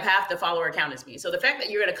 and they have half the follower count as me. So the fact that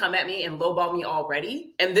you're going to come at me and lowball me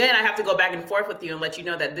already, and then I have to go back and forth with you and let you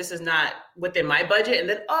know that this is not within my budget. And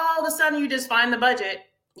then all of a sudden you just find the budget.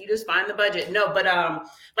 No, but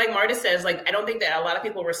like Marta says, like, I don't think that a lot of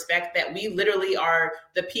people respect that we literally are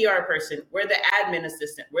the PR person. We're the admin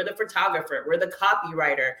assistant. We're the photographer. We're the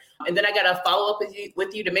copywriter. And then I got to follow up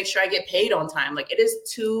with you to make sure I get paid on time. Like, it is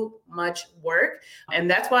too much work. And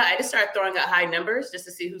that's why I just started throwing out high numbers just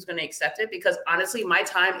to see who's going to accept it. Because honestly, my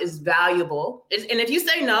time is valuable. And if you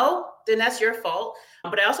say no, then that's your fault.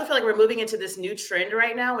 But I also feel like we're moving into this new trend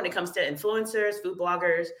right now when it comes to influencers, food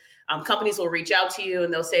bloggers. Companies will reach out to you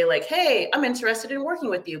and they'll say like, hey, I'm interested in working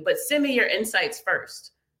with you, but send me your insights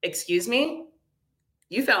first. Excuse me?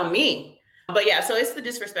 You found me. But yeah, so it's the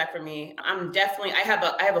disrespect for me. I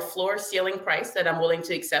have a floor ceiling price that I'm willing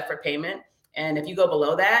to accept for payment. And if you go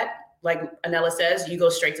below that, like Anela says, you go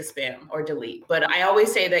straight to spam or delete. But I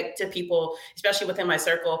always say that to people, especially within my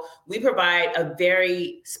circle, we provide a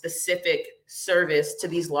very specific service to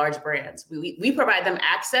these large brands. We provide them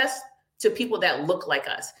access to people that look like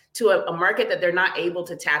us, to a market that they're not able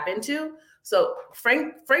to tap into. So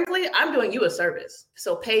frankly, I'm doing you a service.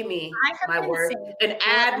 So pay me my worth and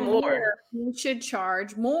add more. You should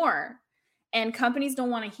charge more. And companies don't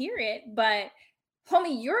want to hear it, but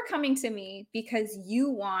homie, you're coming to me because you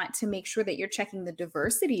want to make sure that you're checking the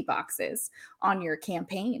diversity boxes on your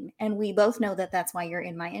campaign. And we both know that that's why you're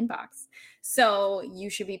in my inbox. So you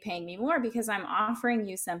should be paying me more because I'm offering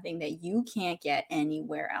you something that you can't get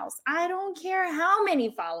anywhere else. I don't care how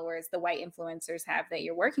many followers the white influencers have that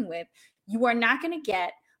you're working with. You are not going to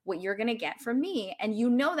get what you're going to get from me. And you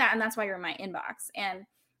know that, and that's why you're in my inbox. And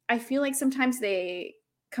I feel like sometimes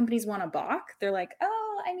companies want to balk. They're like,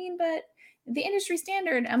 oh, I mean, but the industry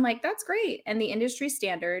standard. I'm like, that's great. And the industry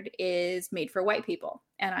standard is made for white people,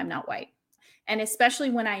 and I'm not white. And especially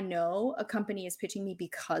when I know a company is pitching me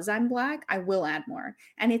because I'm Black, I will add more.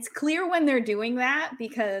 And it's clear when they're doing that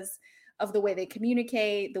because of the way they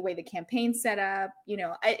communicate, the way the campaign's set up. You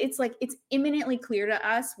know, it's like, it's imminently clear to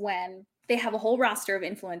us when they have a whole roster of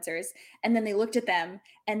influencers and then they looked at them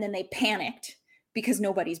and then they panicked because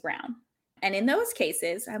nobody's brown. And in those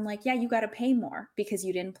cases, I'm like, yeah, you got to pay more because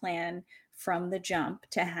you didn't plan from the jump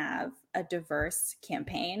to have a diverse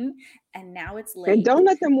campaign. And now it's late. And don't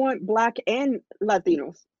let them want Black and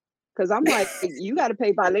Latinos. Because I'm like, you got to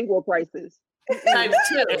pay bilingual prices. Times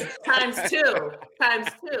two.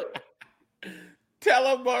 Tell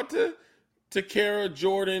about to Kara,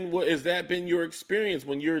 Jordan, has that been your experience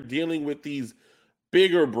when you're dealing with these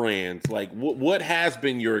bigger brands? Like, what has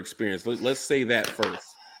been your experience? Let's say that first.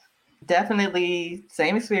 Definitely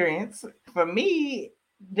same experience. For me,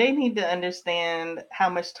 they need to understand how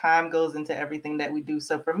much time goes into everything that we do.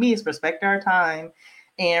 So for me, it's respect our time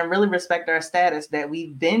and really respect our status that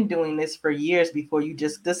we've been doing this for years before you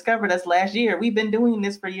just discovered us last year. We've been doing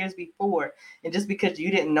this for years before. And just because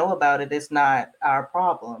you didn't know about it, it's not our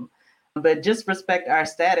problem. But just respect our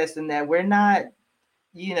status and that we're not,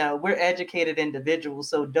 we're educated individuals.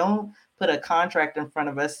 So don't put a contract in front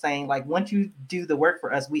of us saying, like, once you do the work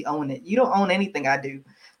for us, we own it. You don't own anything I do.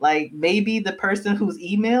 Like, maybe the person who's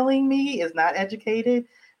emailing me is not educated,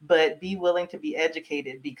 but be willing to be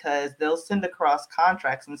educated because they'll send across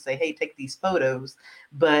contracts and say, hey, take these photos,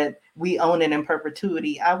 but we own it in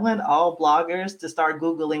perpetuity. I want all bloggers to start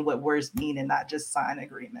Googling what words mean and not just sign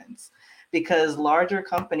agreements. Because larger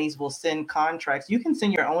companies will send contracts. You can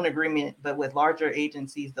send your own agreement, but with larger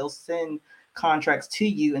agencies, they'll send contracts to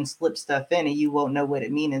you and slip stuff in and you won't know what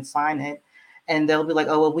it means and sign it. And they'll be like,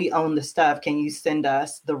 oh, well, we own the stuff. Can you send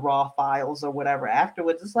us the raw files or whatever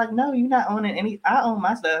afterwards? It's like, no, you're not owning any. I own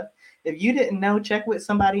my stuff. If you didn't know, check with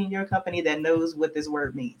somebody in your company that knows what this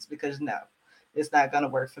word means, because no, it's not going to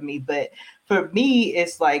work for me. But for me,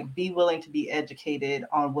 it's like, be willing to be educated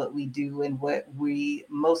on what we do and what we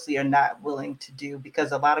mostly are not willing to do,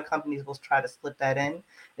 because a lot of companies will try to slip that in,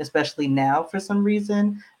 especially now for some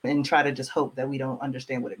reason, and try to just hope that we don't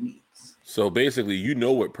understand what it means. So basically, you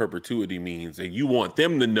know what perpetuity means, and you want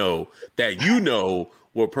them to know that you know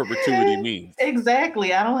what perpetuity means.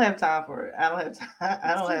 Exactly. I don't have time for it. I don't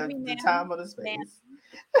have the time or the space.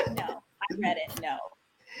 No, I read it. No.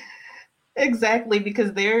 Exactly,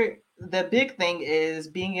 because the big thing is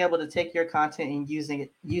being able to take your content and using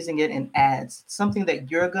it in ads, something that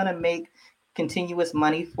you're going to make continuous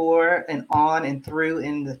money for and on and through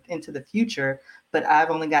into the future. But I've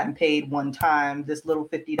only gotten paid one time, this little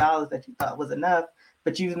 $50 that you thought was enough,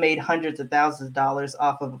 but you've made hundreds of thousands of dollars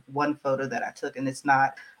off of one photo that I took, and it's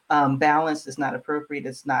not balanced, it's not appropriate,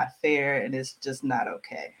 it's not fair, and it's just not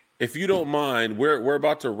okay. If you don't mind, we're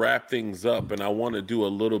about to wrap things up, and I want to do a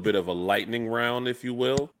little bit of a lightning round, if you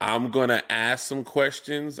will. I'm going to ask some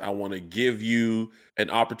questions. I want to give you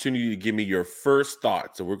an opportunity to give me your first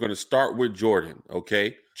thoughts. So we're going to start with Jordan,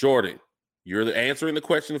 okay? Jordan, you're answering the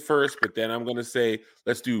question first, but then I'm going to say,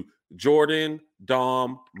 let's do Jordan,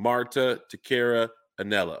 Dom, Marta, Takara,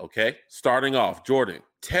 Anela, okay? Starting off, Jordan,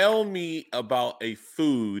 tell me about a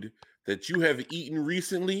food that you have eaten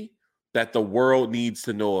recently that the world needs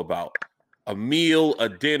to know about. A meal, a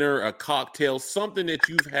dinner, a cocktail, something that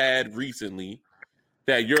you've had recently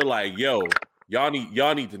that you're like, yo, y'all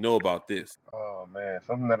need to know about this. Oh man,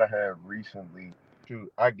 something that I had recently.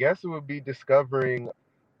 Shoot, I guess it would be discovering.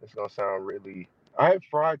 It's gonna sound really. I had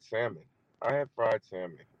fried salmon.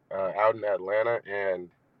 Out in Atlanta, and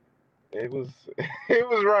It was it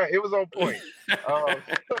was right. It was on point. Um,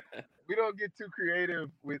 we don't get too creative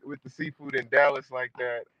with the seafood in Dallas like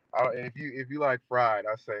that. And if you like fried,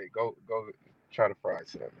 I say go try to fried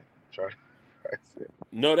salmon. Try to fried salmon.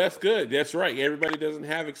 No, that's good. That's right. Everybody doesn't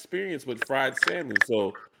have experience with fried salmon,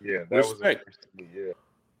 so Yeah, that was a respect. first to me. Yeah.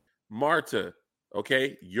 Marta,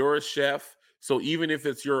 okay, you're a chef, so even if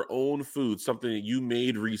it's your own food, something that you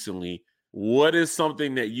made recently, what is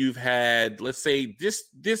something that you've had, let's say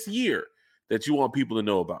this year, that you want people to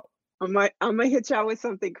know about? I'm gonna hit y'all with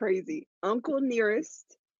something crazy. Uncle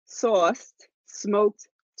Nearest sauced smoked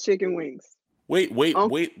chicken wings. Wait Nearest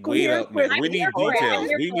up, man. with- We need Hold on.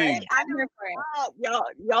 details. We need. I'm here for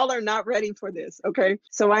it. Y'all are not ready for this, okay?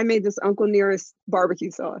 So I made this Uncle Nearest barbecue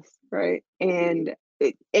sauce, right? And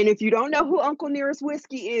if you don't know who Uncle Nearest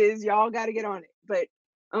whiskey is, y'all got to get on it. But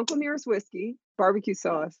Uncle Nearest whiskey barbecue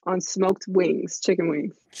sauce on smoked wings, chicken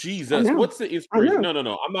wings. Jesus, what's the inspiration?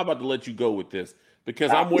 No. I'm not about to let you go with this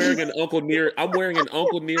because I'm wearing an Uncle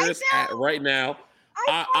Nearest hat right now.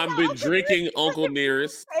 I've been drinking Uncle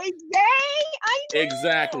Nearest. Hey, I know.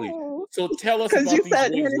 Exactly. So tell us about because you these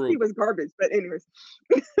said wings. Hennessy was garbage, but anyways.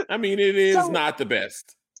 I mean, it is not the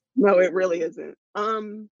best. No, it really isn't.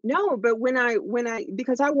 No, but when I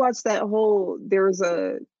because I watched that whole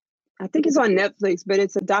I think it's on Netflix, but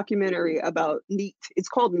it's a documentary about neat. It's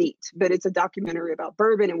called Neat, but it's a documentary about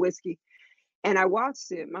bourbon and whiskey. And I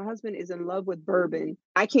watched it. My husband is in love with bourbon.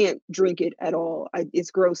 I can't drink it at all.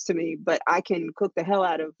 It's gross to me, but I can cook the hell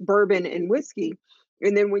out of bourbon and whiskey.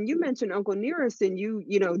 And then when you mentioned Uncle Nearest and you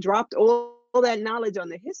dropped all that knowledge on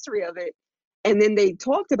the history of it, and then they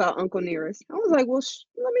talked about Uncle Nearest, I was like, well,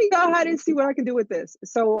 let me go ahead and see what I can do with this.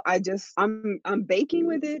 So I'm baking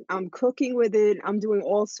with it. I'm cooking with it. I'm doing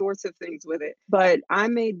all sorts of things with it. But I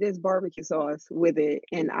made this barbecue sauce with it.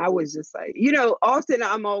 And I was just like, often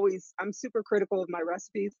I'm super critical of my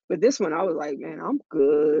recipes. But this one, I was like, man, I'm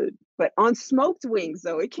good. But on smoked wings,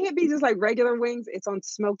 though, it can't be just like regular wings. It's on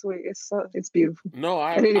smoked wings. It's beautiful. No,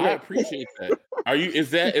 I appreciate that.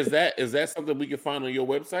 Is that something we can find on your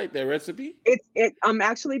website, that recipe? I'm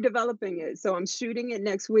actually developing it. So I'm shooting it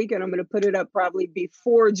next week and I'm going to put it up probably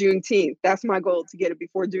before Juneteenth. That's my goal, to get it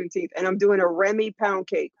before Juneteenth. And I'm doing a Remy pound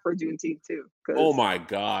cake for Juneteenth too. Oh my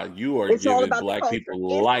God, you are giving Black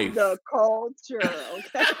people life. It's the culture,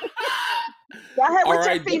 okay? Go ahead with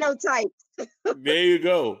your phenotypes. There you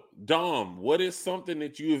go. Dom, what is something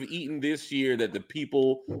that you have eaten this year that the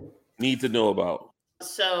people need to know about?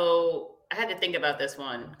 So I had to think about this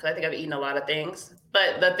one because I think I've eaten a lot of things.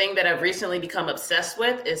 But the thing that I've recently become obsessed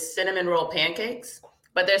with is cinnamon roll pancakes.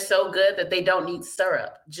 But they're so good that they don't need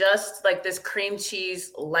syrup. Just like this cream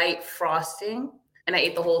cheese light frosting. And I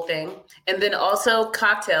ate the whole thing. And then also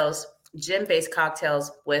cocktails, gin-based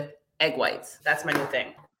cocktails with egg whites. That's my new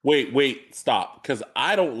thing. Wait, stop. Because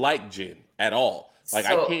I don't like gin at all. I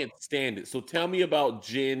can't stand it. So tell me about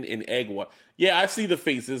gin and egg white. Yeah, I see the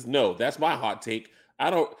faces. No, that's my hot take.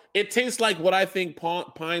 It tastes like what I think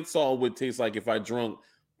Pine Sol would taste like if I drunk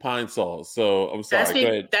Pine Sol. So I'm sorry. Go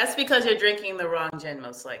ahead. That's because you're drinking the wrong gin,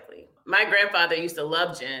 most likely. My grandfather used to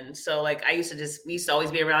love gin. So we used to always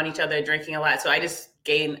be around each other drinking a lot. So I just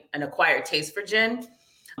gained an acquired taste for gin.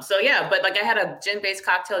 So yeah, but I had a gin-based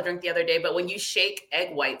cocktail drink the other day, but when you shake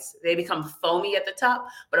egg whites, they become foamy at the top.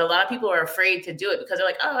 But a lot of people are afraid to do it because they're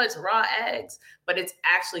like, oh, it's raw eggs. But it's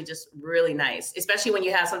actually just really nice, especially when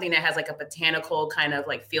you have something that has a botanical kind of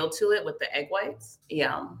feel to it with the egg whites.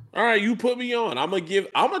 Yum. All right, you put me on. I'm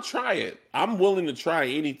gonna try it. I'm willing to try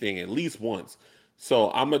anything at least once. So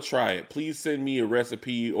I'm gonna try it. Please send me a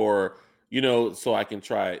recipe or, so I can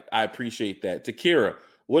try it. I appreciate that. Takira,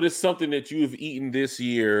 what is something that you have eaten this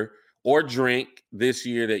year or drank this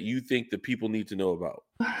year that you think the people need to know about?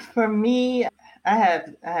 For me, I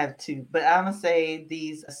have two, but I'm gonna say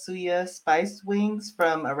these suya spiced wings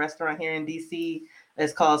from a restaurant here in DC.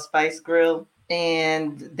 It's called Spice Grill,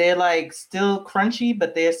 and they're still crunchy,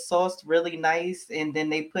 but they're sauced really nice. And then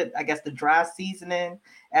they put, I guess, the dry seasoning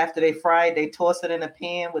after they fry it. They toss it in a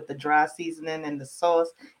pan with the dry seasoning and the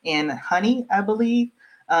sauce and honey, I believe.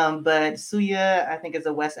 But suya, I think, is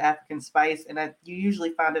a West African spice, and you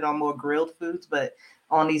usually find it on more grilled foods, but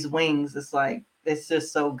on these wings, it's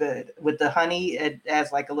just so good. With the honey, it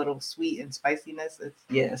adds a little sweet and spiciness.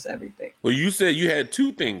 It's everything. Well, you said you had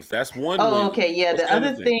two things. That's one. Oh, okay, yeah. The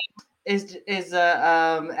other thing is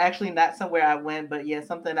actually not somewhere I went, but yeah,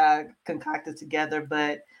 something I concocted together.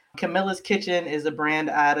 But Camilla's Kitchen is a brand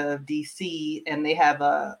out of DC, and they have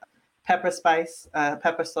a pepper sauce.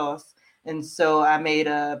 And so I made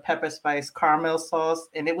a pepper spice caramel sauce,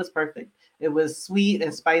 and it was perfect. It was sweet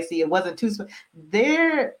and spicy. It wasn't too spicy.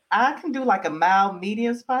 I can do a mild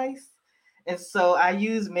medium spice, And so I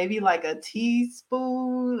use maybe like a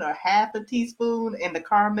teaspoon or half a teaspoon in the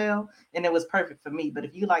caramel, and it was perfect for me. But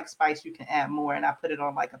if you like spice, you can add more. And I put it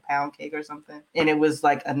on like a pound cake or something, and it was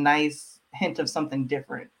like a nice hint of something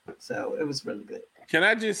different. So it was really good. Can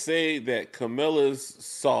I just say that Camilla's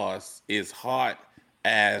sauce is hot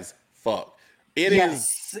as fuck? It is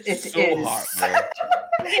so hot, bro.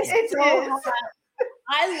 It's so hot.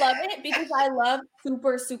 I love it because I love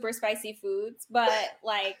super, super spicy foods. But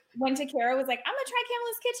like when Takara was like, I'm gonna try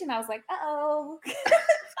Camilla's Kitchen, I was like, uh-oh.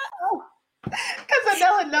 Because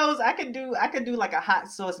Adela knows I could do like a hot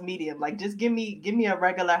sauce medium. Like just give me a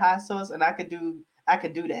regular hot sauce and I could do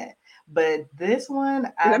that. But this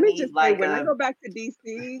one, let me just say, when I go back to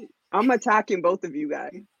DC, I'm attacking both of you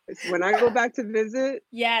guys. When I go back to visit,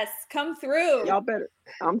 yes, come through. Y'all better.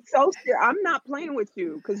 I'm so scared. I'm not playing with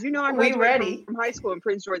you because you know I graduated from high school in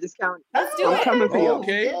Prince George's County. Let's do it. I'm coming for you.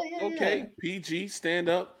 Okay. PG, stand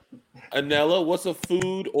up. Anella, what's a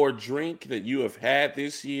food or drink that you have had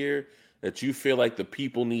this year that you feel like the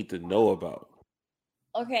people need to know about?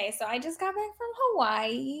 Okay, so I just got back from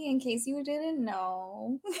Hawaii, in case you didn't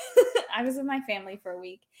know. I was with my family for a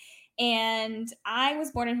week. And I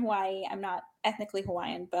was born in Hawaii. I'm not ethnically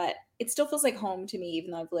Hawaiian, but it still feels like home to me,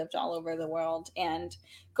 even though I've lived all over the world. And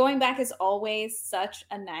going back is always such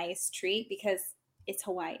a nice treat because it's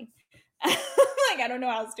Hawaii. Like, I don't know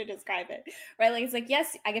how else to describe it, right? Like, it's like,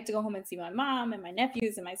 yes, I get to go home and see my mom and my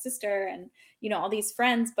nephews and my sister and, all these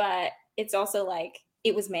friends, but it's also like,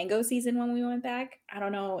 it was mango season when we went back. I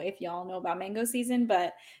don't know if y'all know about mango season,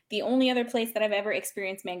 but the only other place that I've ever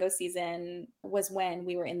experienced mango season was when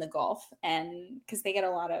we were in the Gulf. And because they get a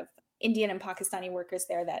lot of Indian and Pakistani workers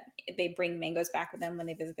there that they bring mangoes back with them when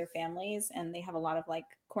they visit their families. And they have a lot of like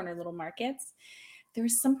corner little markets.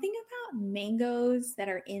 There's something about mangoes that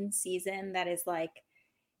are in season that is like,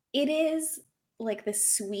 it is like the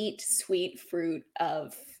sweet, sweet fruit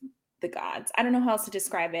of the gods. I don't know how else to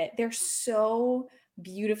describe it. They're so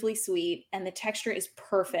beautifully sweet and the texture is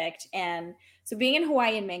perfect. And so being in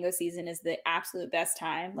Hawaii in mango season is the absolute best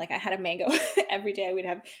time. Like I had a mango every day. We'd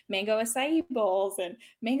have mango acai bowls and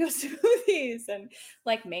mango smoothies and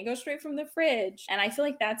like mango straight from the fridge. And I feel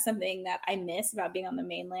like that's something that I miss about being on the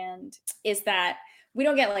mainland is that we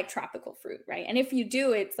don't get like tropical fruit, right? And if you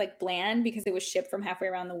do, it's like bland because it was shipped from halfway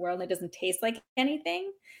around the world and it doesn't taste like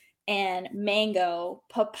anything. And mango,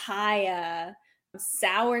 papaya,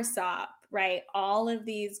 soursop, right? All of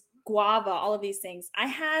these guava, all of these things. I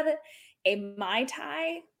had a Mai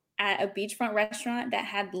Tai at a beachfront restaurant that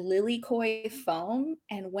had lily koi foam.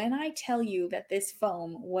 And when I tell you that this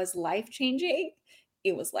foam was life-changing,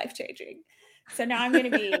 it was life-changing. So now I'm going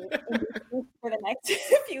to be for the next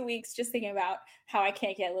few weeks just thinking about how I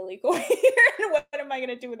can't get lily koi here and what am I going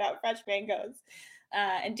to do without fresh mangoes.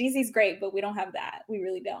 And DC's great, but we don't have that. We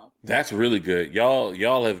really don't. That's really good.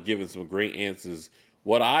 Y'all have given some great answers.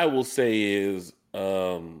 What I will say is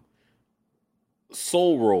soul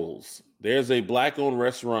rolls. There's a Black-owned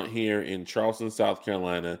restaurant here in Charleston, South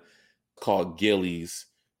Carolina called Gillies.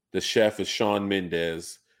 The chef is Sean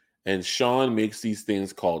Mendez. And Sean makes these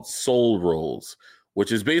things called soul rolls,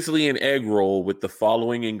 which is basically an egg roll with the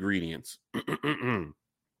following ingredients.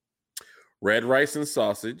 Red rice and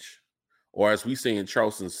sausage, or as we say in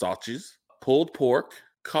Charleston, sausages, pulled pork,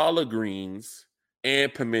 collard greens,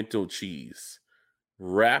 and pimento cheese,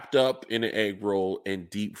 wrapped up in an egg roll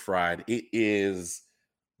and deep fried. It is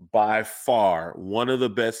by far one of the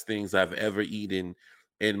best things I've ever eaten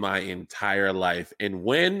in my entire life. And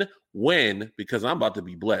when, because I'm about to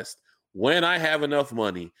be blessed, when I have enough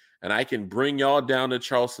money and I can bring y'all down to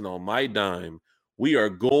Charleston on my dime, we are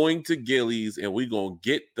going to Gillies and we're going to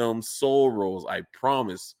get them soul rolls, I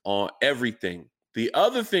promise, on everything. The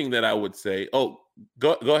other thing that I would say, go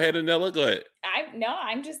ahead, Anella, go ahead.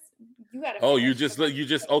 You got to. Oh, you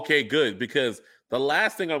just, okay, good. Because the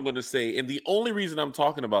last thing I'm going to say, and the only reason I'm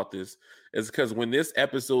talking about this is because when this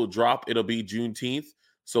episode drop, it'll be Juneteenth.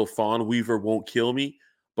 So Fawn Weaver won't kill me.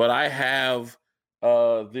 But I have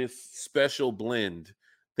this special blend.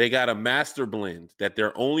 They got a master blend that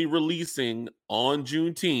they're only releasing on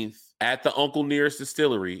Juneteenth at the Uncle Nearest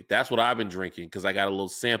Distillery. That's what I've been drinking because I got a little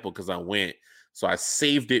sample because I went. So I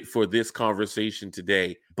saved it for this conversation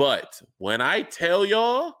today. But when I tell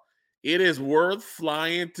y'all it is worth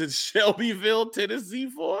flying to Shelbyville, Tennessee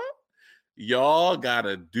for, y'all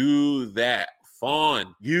gotta do that.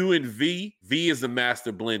 Fawn, you and V is a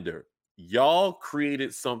master blender. Y'all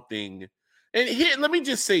created something. And here, let me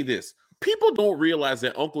just say this. People don't realize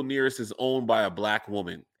that Uncle Nearest is owned by a Black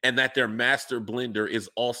woman and that their master blender is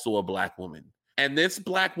also a Black woman. And this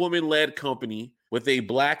Black woman-led company with a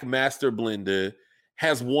Black master blender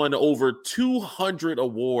has won over 200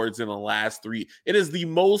 awards in the last 3. It is the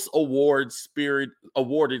most awarded spirits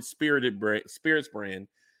brand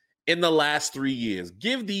in the last 3 years.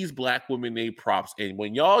 Give these Black women their props. And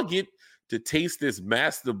when y'all get to taste this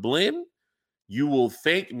master blend, you will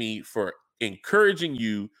thank me for encouraging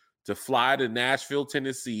you to fly to Nashville,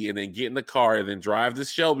 Tennessee, and then get in the car and then drive to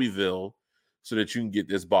Shelbyville so that you can get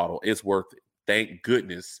this bottle. It's worth it. Thank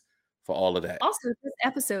goodness for all of that. Also, this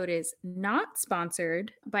episode is not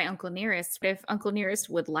sponsored by Uncle Nearest. If Uncle Nearest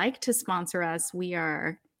would like to sponsor us, we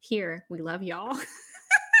are here. We love y'all.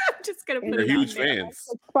 I'm just going to put We're it huge out there. fans.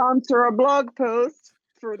 Sponsor a blog post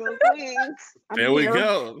for those links. There we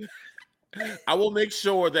go. I will make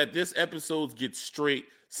sure that this episode gets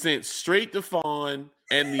sent straight to Fawn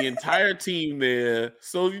and the entire team there.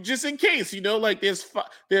 So just in case, like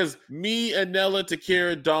there's me, Anella,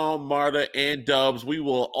 Takira, Dom, Marta, and Dubs. We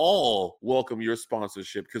will all welcome your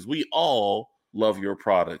sponsorship because we all love your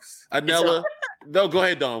products. Anella, no, go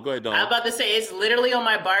ahead, Dom. I'm about to say it's literally on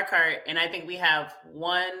my bar cart, and I think we have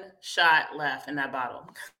one shot left in that bottle.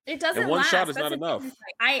 It doesn't and one last. shot is That's not enough.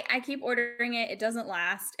 I keep ordering it. It doesn't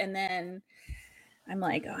last. And then I'm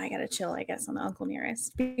like, I got to chill, I guess, on the Uncle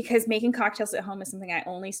Nearest. Because making cocktails at home is something I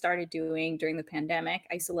only started doing during the pandemic.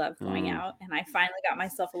 I used to love going out. And I finally got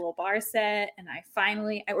myself a little bar set. And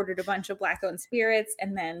I ordered a bunch of Black-owned spirits.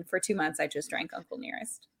 And then for 2 months, I just drank Uncle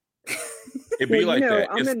Nearest. It'd be like that.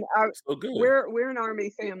 So good. We're an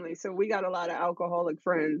Army family, so we got a lot of alcoholic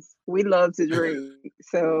friends. We love to drink.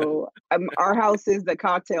 So our house is the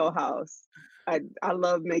cocktail house. I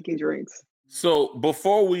love making drinks. So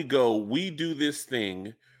before we go, we do this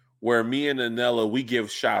thing where me and Anella, we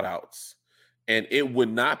give shout outs. And it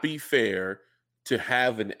would not be fair to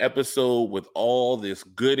have an episode with all this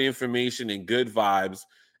good information and good vibes,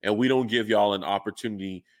 and we don't give y'all an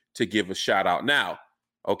opportunity to give a shout out. Now,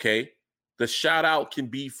 okay, the shout out can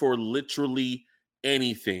be for literally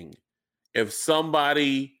anything. If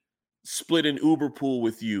somebody split an Uber pool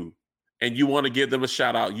with you and you want to give them a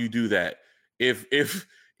shout out, you do that.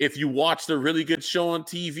 If you watched a really good show on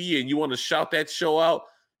TV and you want to shout that show out,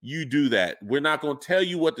 you do that. We're not going to tell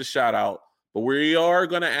you what to shout out, but we are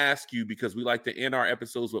going to ask you, because we like to end our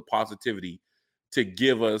episodes with positivity, to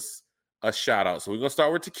give us a shout out. So we're going to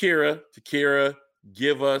start with Takira. Takira,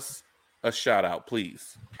 give us a shout out,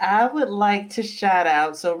 please. I would like to shout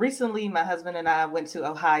out. So recently, my husband and I went to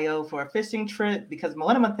Ohio for a fishing trip, because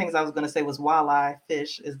one of my things I was going to say was walleye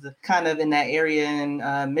fish is kind of in that area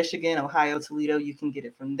in Michigan, Ohio, Toledo. You can get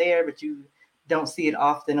it from there, but you don't see it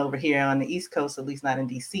often over here on the East Coast, at least not in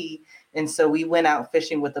DC. And so we went out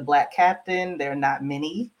fishing with a Black captain. There are not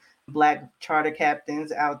many Black charter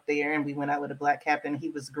captains out there. And we went out with a Black captain. He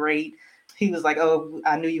was great. He was like, oh,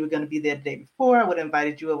 I knew you were going to be there the day before. I would have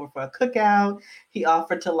invited you over for a cookout. He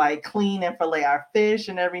offered to clean and fillet our fish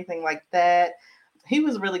and everything like that. He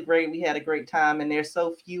was really great. We had a great time, and there's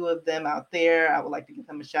so few of them out there. I would like to give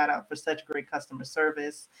him a shout out for such great customer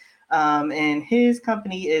service. And his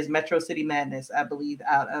company is Metro City Madness, I believe,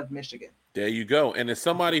 out of Michigan. There you go. And as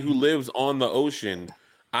somebody who lives on the ocean,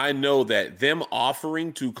 I know that them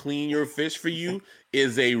offering to clean your fish for you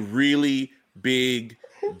is a really big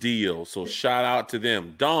deal. So shout out to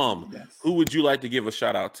them. Dom, yes. Who would you like to give a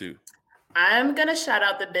shout out to? I'm going to shout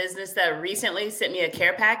out the business that recently sent me a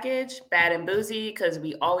care package, Bad and Boozy, because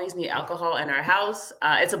we always need alcohol in our house.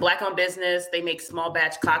 It's a Black-owned business. They make small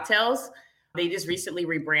batch cocktails. They just recently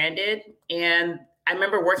rebranded. And I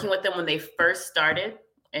remember working with them when they first started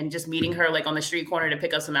and just meeting her on the street corner to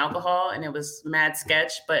pick up some alcohol. And it was mad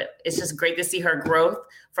sketch, but it's just great to see her growth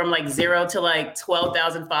from 0 to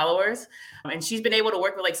 12,000 followers. And she's been able to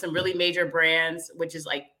work with some really major brands, which is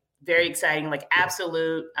very exciting,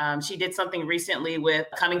 Absolute. She did something recently with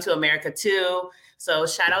Coming to America too. So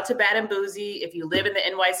shout out to Bad and Boozy. If you live in the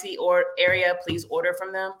NYC area, please order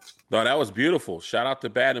from them. No, that was beautiful. Shout out to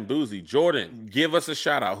Bad and Boozy. Jordan, give us a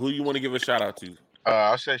shout out. Who you want to give a shout out to?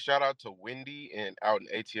 I'll say shout out to Wendy out in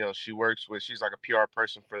ATL. She's like a PR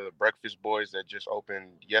person for the Breakfast Boys that just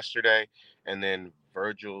opened yesterday. And then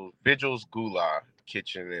Vigil's Gula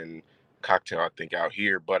Kitchen and Cocktail, I think, out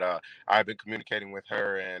here. But I've been communicating with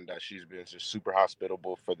her, and she's been just super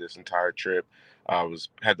hospitable for this entire trip.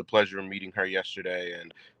 Had the pleasure of meeting her yesterday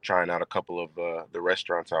and trying out a couple of the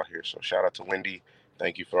restaurants out here. So shout out to Wendy.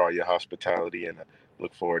 Thank you for all your hospitality, and I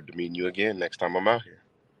look forward to meeting you again next time I'm out here.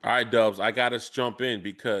 All right, Dubs, I got to jump in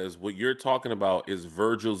because what you're talking about is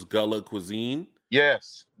Virgil's Gullah Cuisine.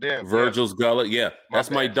 Yes. Damn, Virgil's Gullah. Yeah, that's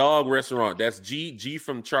my dog restaurant. That's G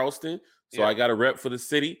from Charleston. So yeah. I got a rep for the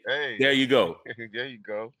city. Hey. There you go. There you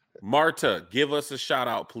go. Marta, give us a shout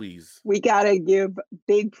out, please. We gotta give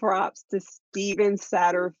big props to Steven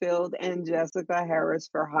Satterfield and Jessica Harris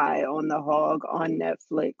for High on the Hog on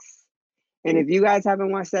Netflix. And if you guys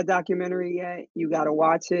haven't watched that documentary yet, you gotta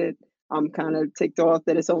watch it. I'm kind of ticked off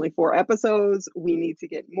that it's only 4 episodes. We need to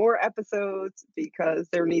get more episodes because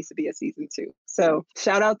there needs to be a season 2. So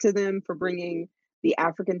shout out to them for bringing the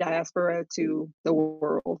African diaspora to the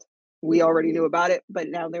world. We already knew about it, but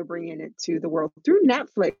now they're bringing it to the world through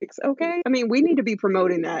Netflix. Okay. I mean, we need to be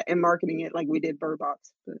promoting that and marketing it like we did Bird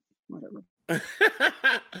Box, but whatever.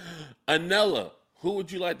 Anella, who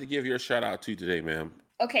would you like to give your shout out to today, ma'am?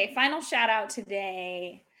 Okay, final shout out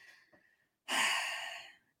today.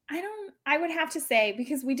 I would have to say,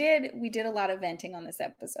 because we did a lot of venting on this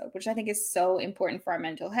episode, which I think is so important for our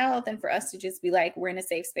mental health and for us to just be like, we're in a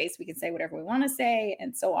safe space. We can say whatever we want to say.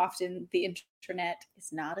 And so often the internet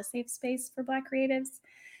is not a safe space for Black creatives.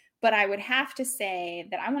 But I would have to say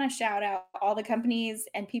that I want to shout out all the companies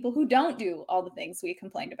and people who don't do all the things we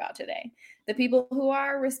complained about today. The people who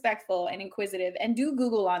are respectful and inquisitive and do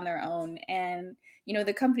Google on their own. And, you know,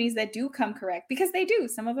 the companies that do come correct, because they do,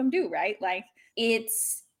 some of them do, right? Like,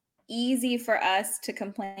 it's easy for us to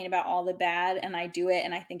complain about all the bad, and I do it,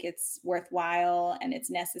 and I think it's worthwhile and it's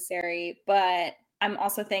necessary, but I'm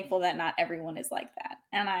also thankful that not everyone is like that.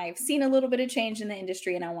 And I've seen a little bit of change in the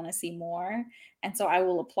industry and I want to see more. And so I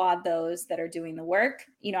will applaud those that are doing the work.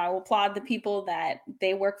 You know, I will applaud the people that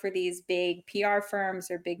they work for these big PR firms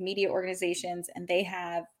or big media organizations, and they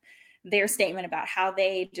have their statement about how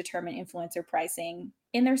they determine influencer pricing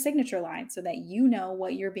in their signature line so that you know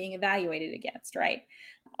what you're being evaluated against, right?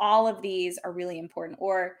 All of these are really important.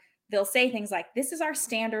 Or they'll say things like, this is our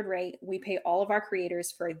standard rate. We pay all of our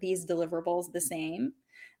creators for these deliverables the same.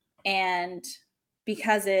 And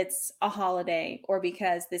because it's a holiday or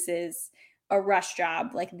because this is a rush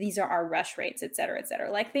job, like these are our rush rates, et cetera,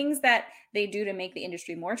 like things that they do to make the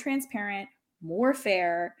industry more transparent, more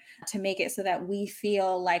fair, to make it so that we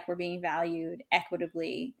feel like we're being valued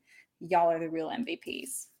equitably. Y'all are the real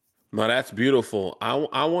MVPs. No, that's beautiful.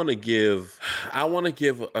 I want to give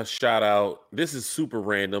a shout out. This is super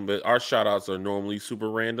random, but our shout outs are normally super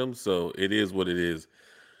random, so it is what it is.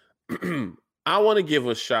 I want to give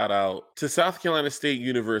a shout out to South Carolina State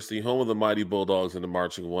University, home of the Mighty Bulldogs and the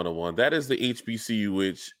Marching 101. That is the HBCU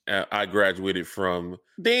which I graduated from.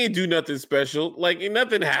 They ain't do nothing special. Like,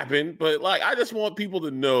 nothing happened, but like, I just want people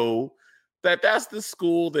to know that that's the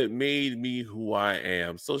school that made me who I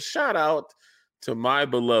am. So shout out to my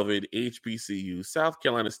beloved HBCU, South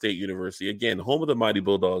Carolina State University, again, home of the Mighty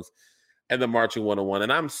Bulldogs and the Marching 101.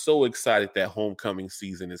 And I'm so excited that homecoming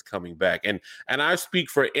season is coming back. And I speak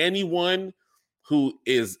for anyone who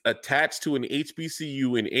is attached to an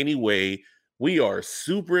HBCU in any way. We are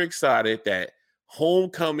super excited that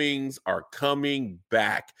homecomings are coming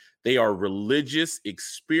back. They are religious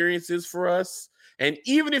experiences for us. And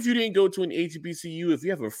even if you didn't go to an HBCU, if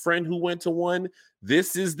you have a friend who went to one,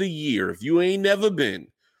 this is the year. If you ain't never been,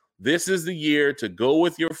 this is the year to go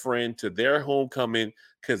with your friend to their homecoming,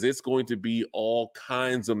 because it's going to be all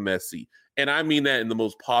kinds of messy. And I mean that in the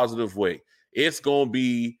most positive way. It's going to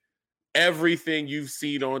be everything you've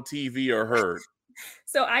seen on TV or heard.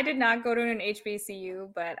 So I did not go to an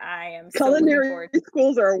HBCU, but I am culinary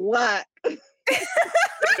schools are whack.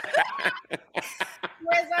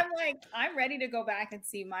 Whereas I'm like, I'm ready to go back and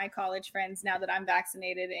see my college friends now that I'm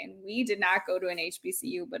vaccinated. And we did not go to an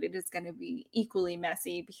HBCU, but it is going to be equally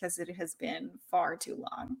messy because it has been far too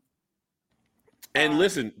long. And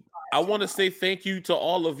listen, I want to say thank you to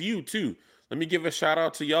all of you too. Let me give a shout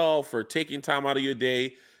out to y'all for taking time out of your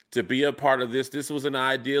day to be a part of this. This was an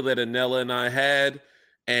idea that Anella and I had,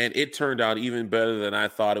 and it turned out even better than I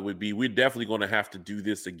thought it would be. We're definitely going to have to do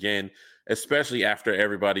this again, especially after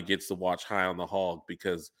everybody gets to watch High on the Hog,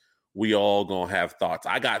 because we all going to have thoughts.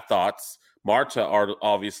 I got thoughts. Marta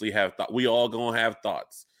obviously have thoughts. We all going to have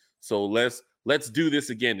thoughts. So let's do this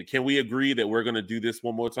again. Can we agree that we're going to do this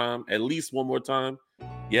one more time? At least one more time?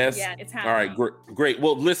 Yes? Yeah, it's happening. All right, great.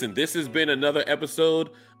 Well, listen, this has been another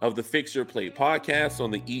episode of the Fix Your Plate podcast on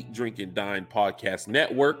the Eat, Drink, and Dine podcast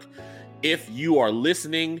network. If you are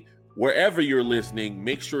listening, wherever you're listening,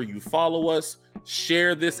 make sure you follow us,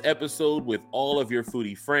 share this episode with all of your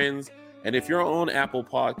foodie friends. And if you're on Apple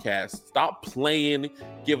Podcasts, stop playing.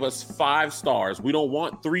 Give us 5 stars. We don't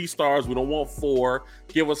want 3 stars. We don't want 4.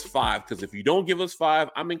 Give us 5. Because if you don't give us 5,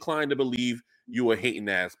 I'm inclined to believe you a hating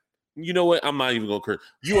ass. You know what? I'm not even going to curse.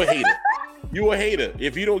 You a hater. You a hater.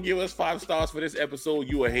 If you don't give us 5 stars for this episode,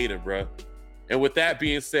 you a hater, bruh. And with that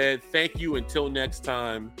being said, thank you. Until next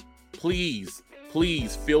time, please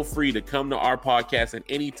feel free to come to our podcast at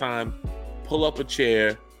any time. Pull up a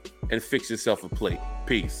chair, and fix yourself a plate.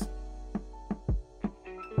 Peace.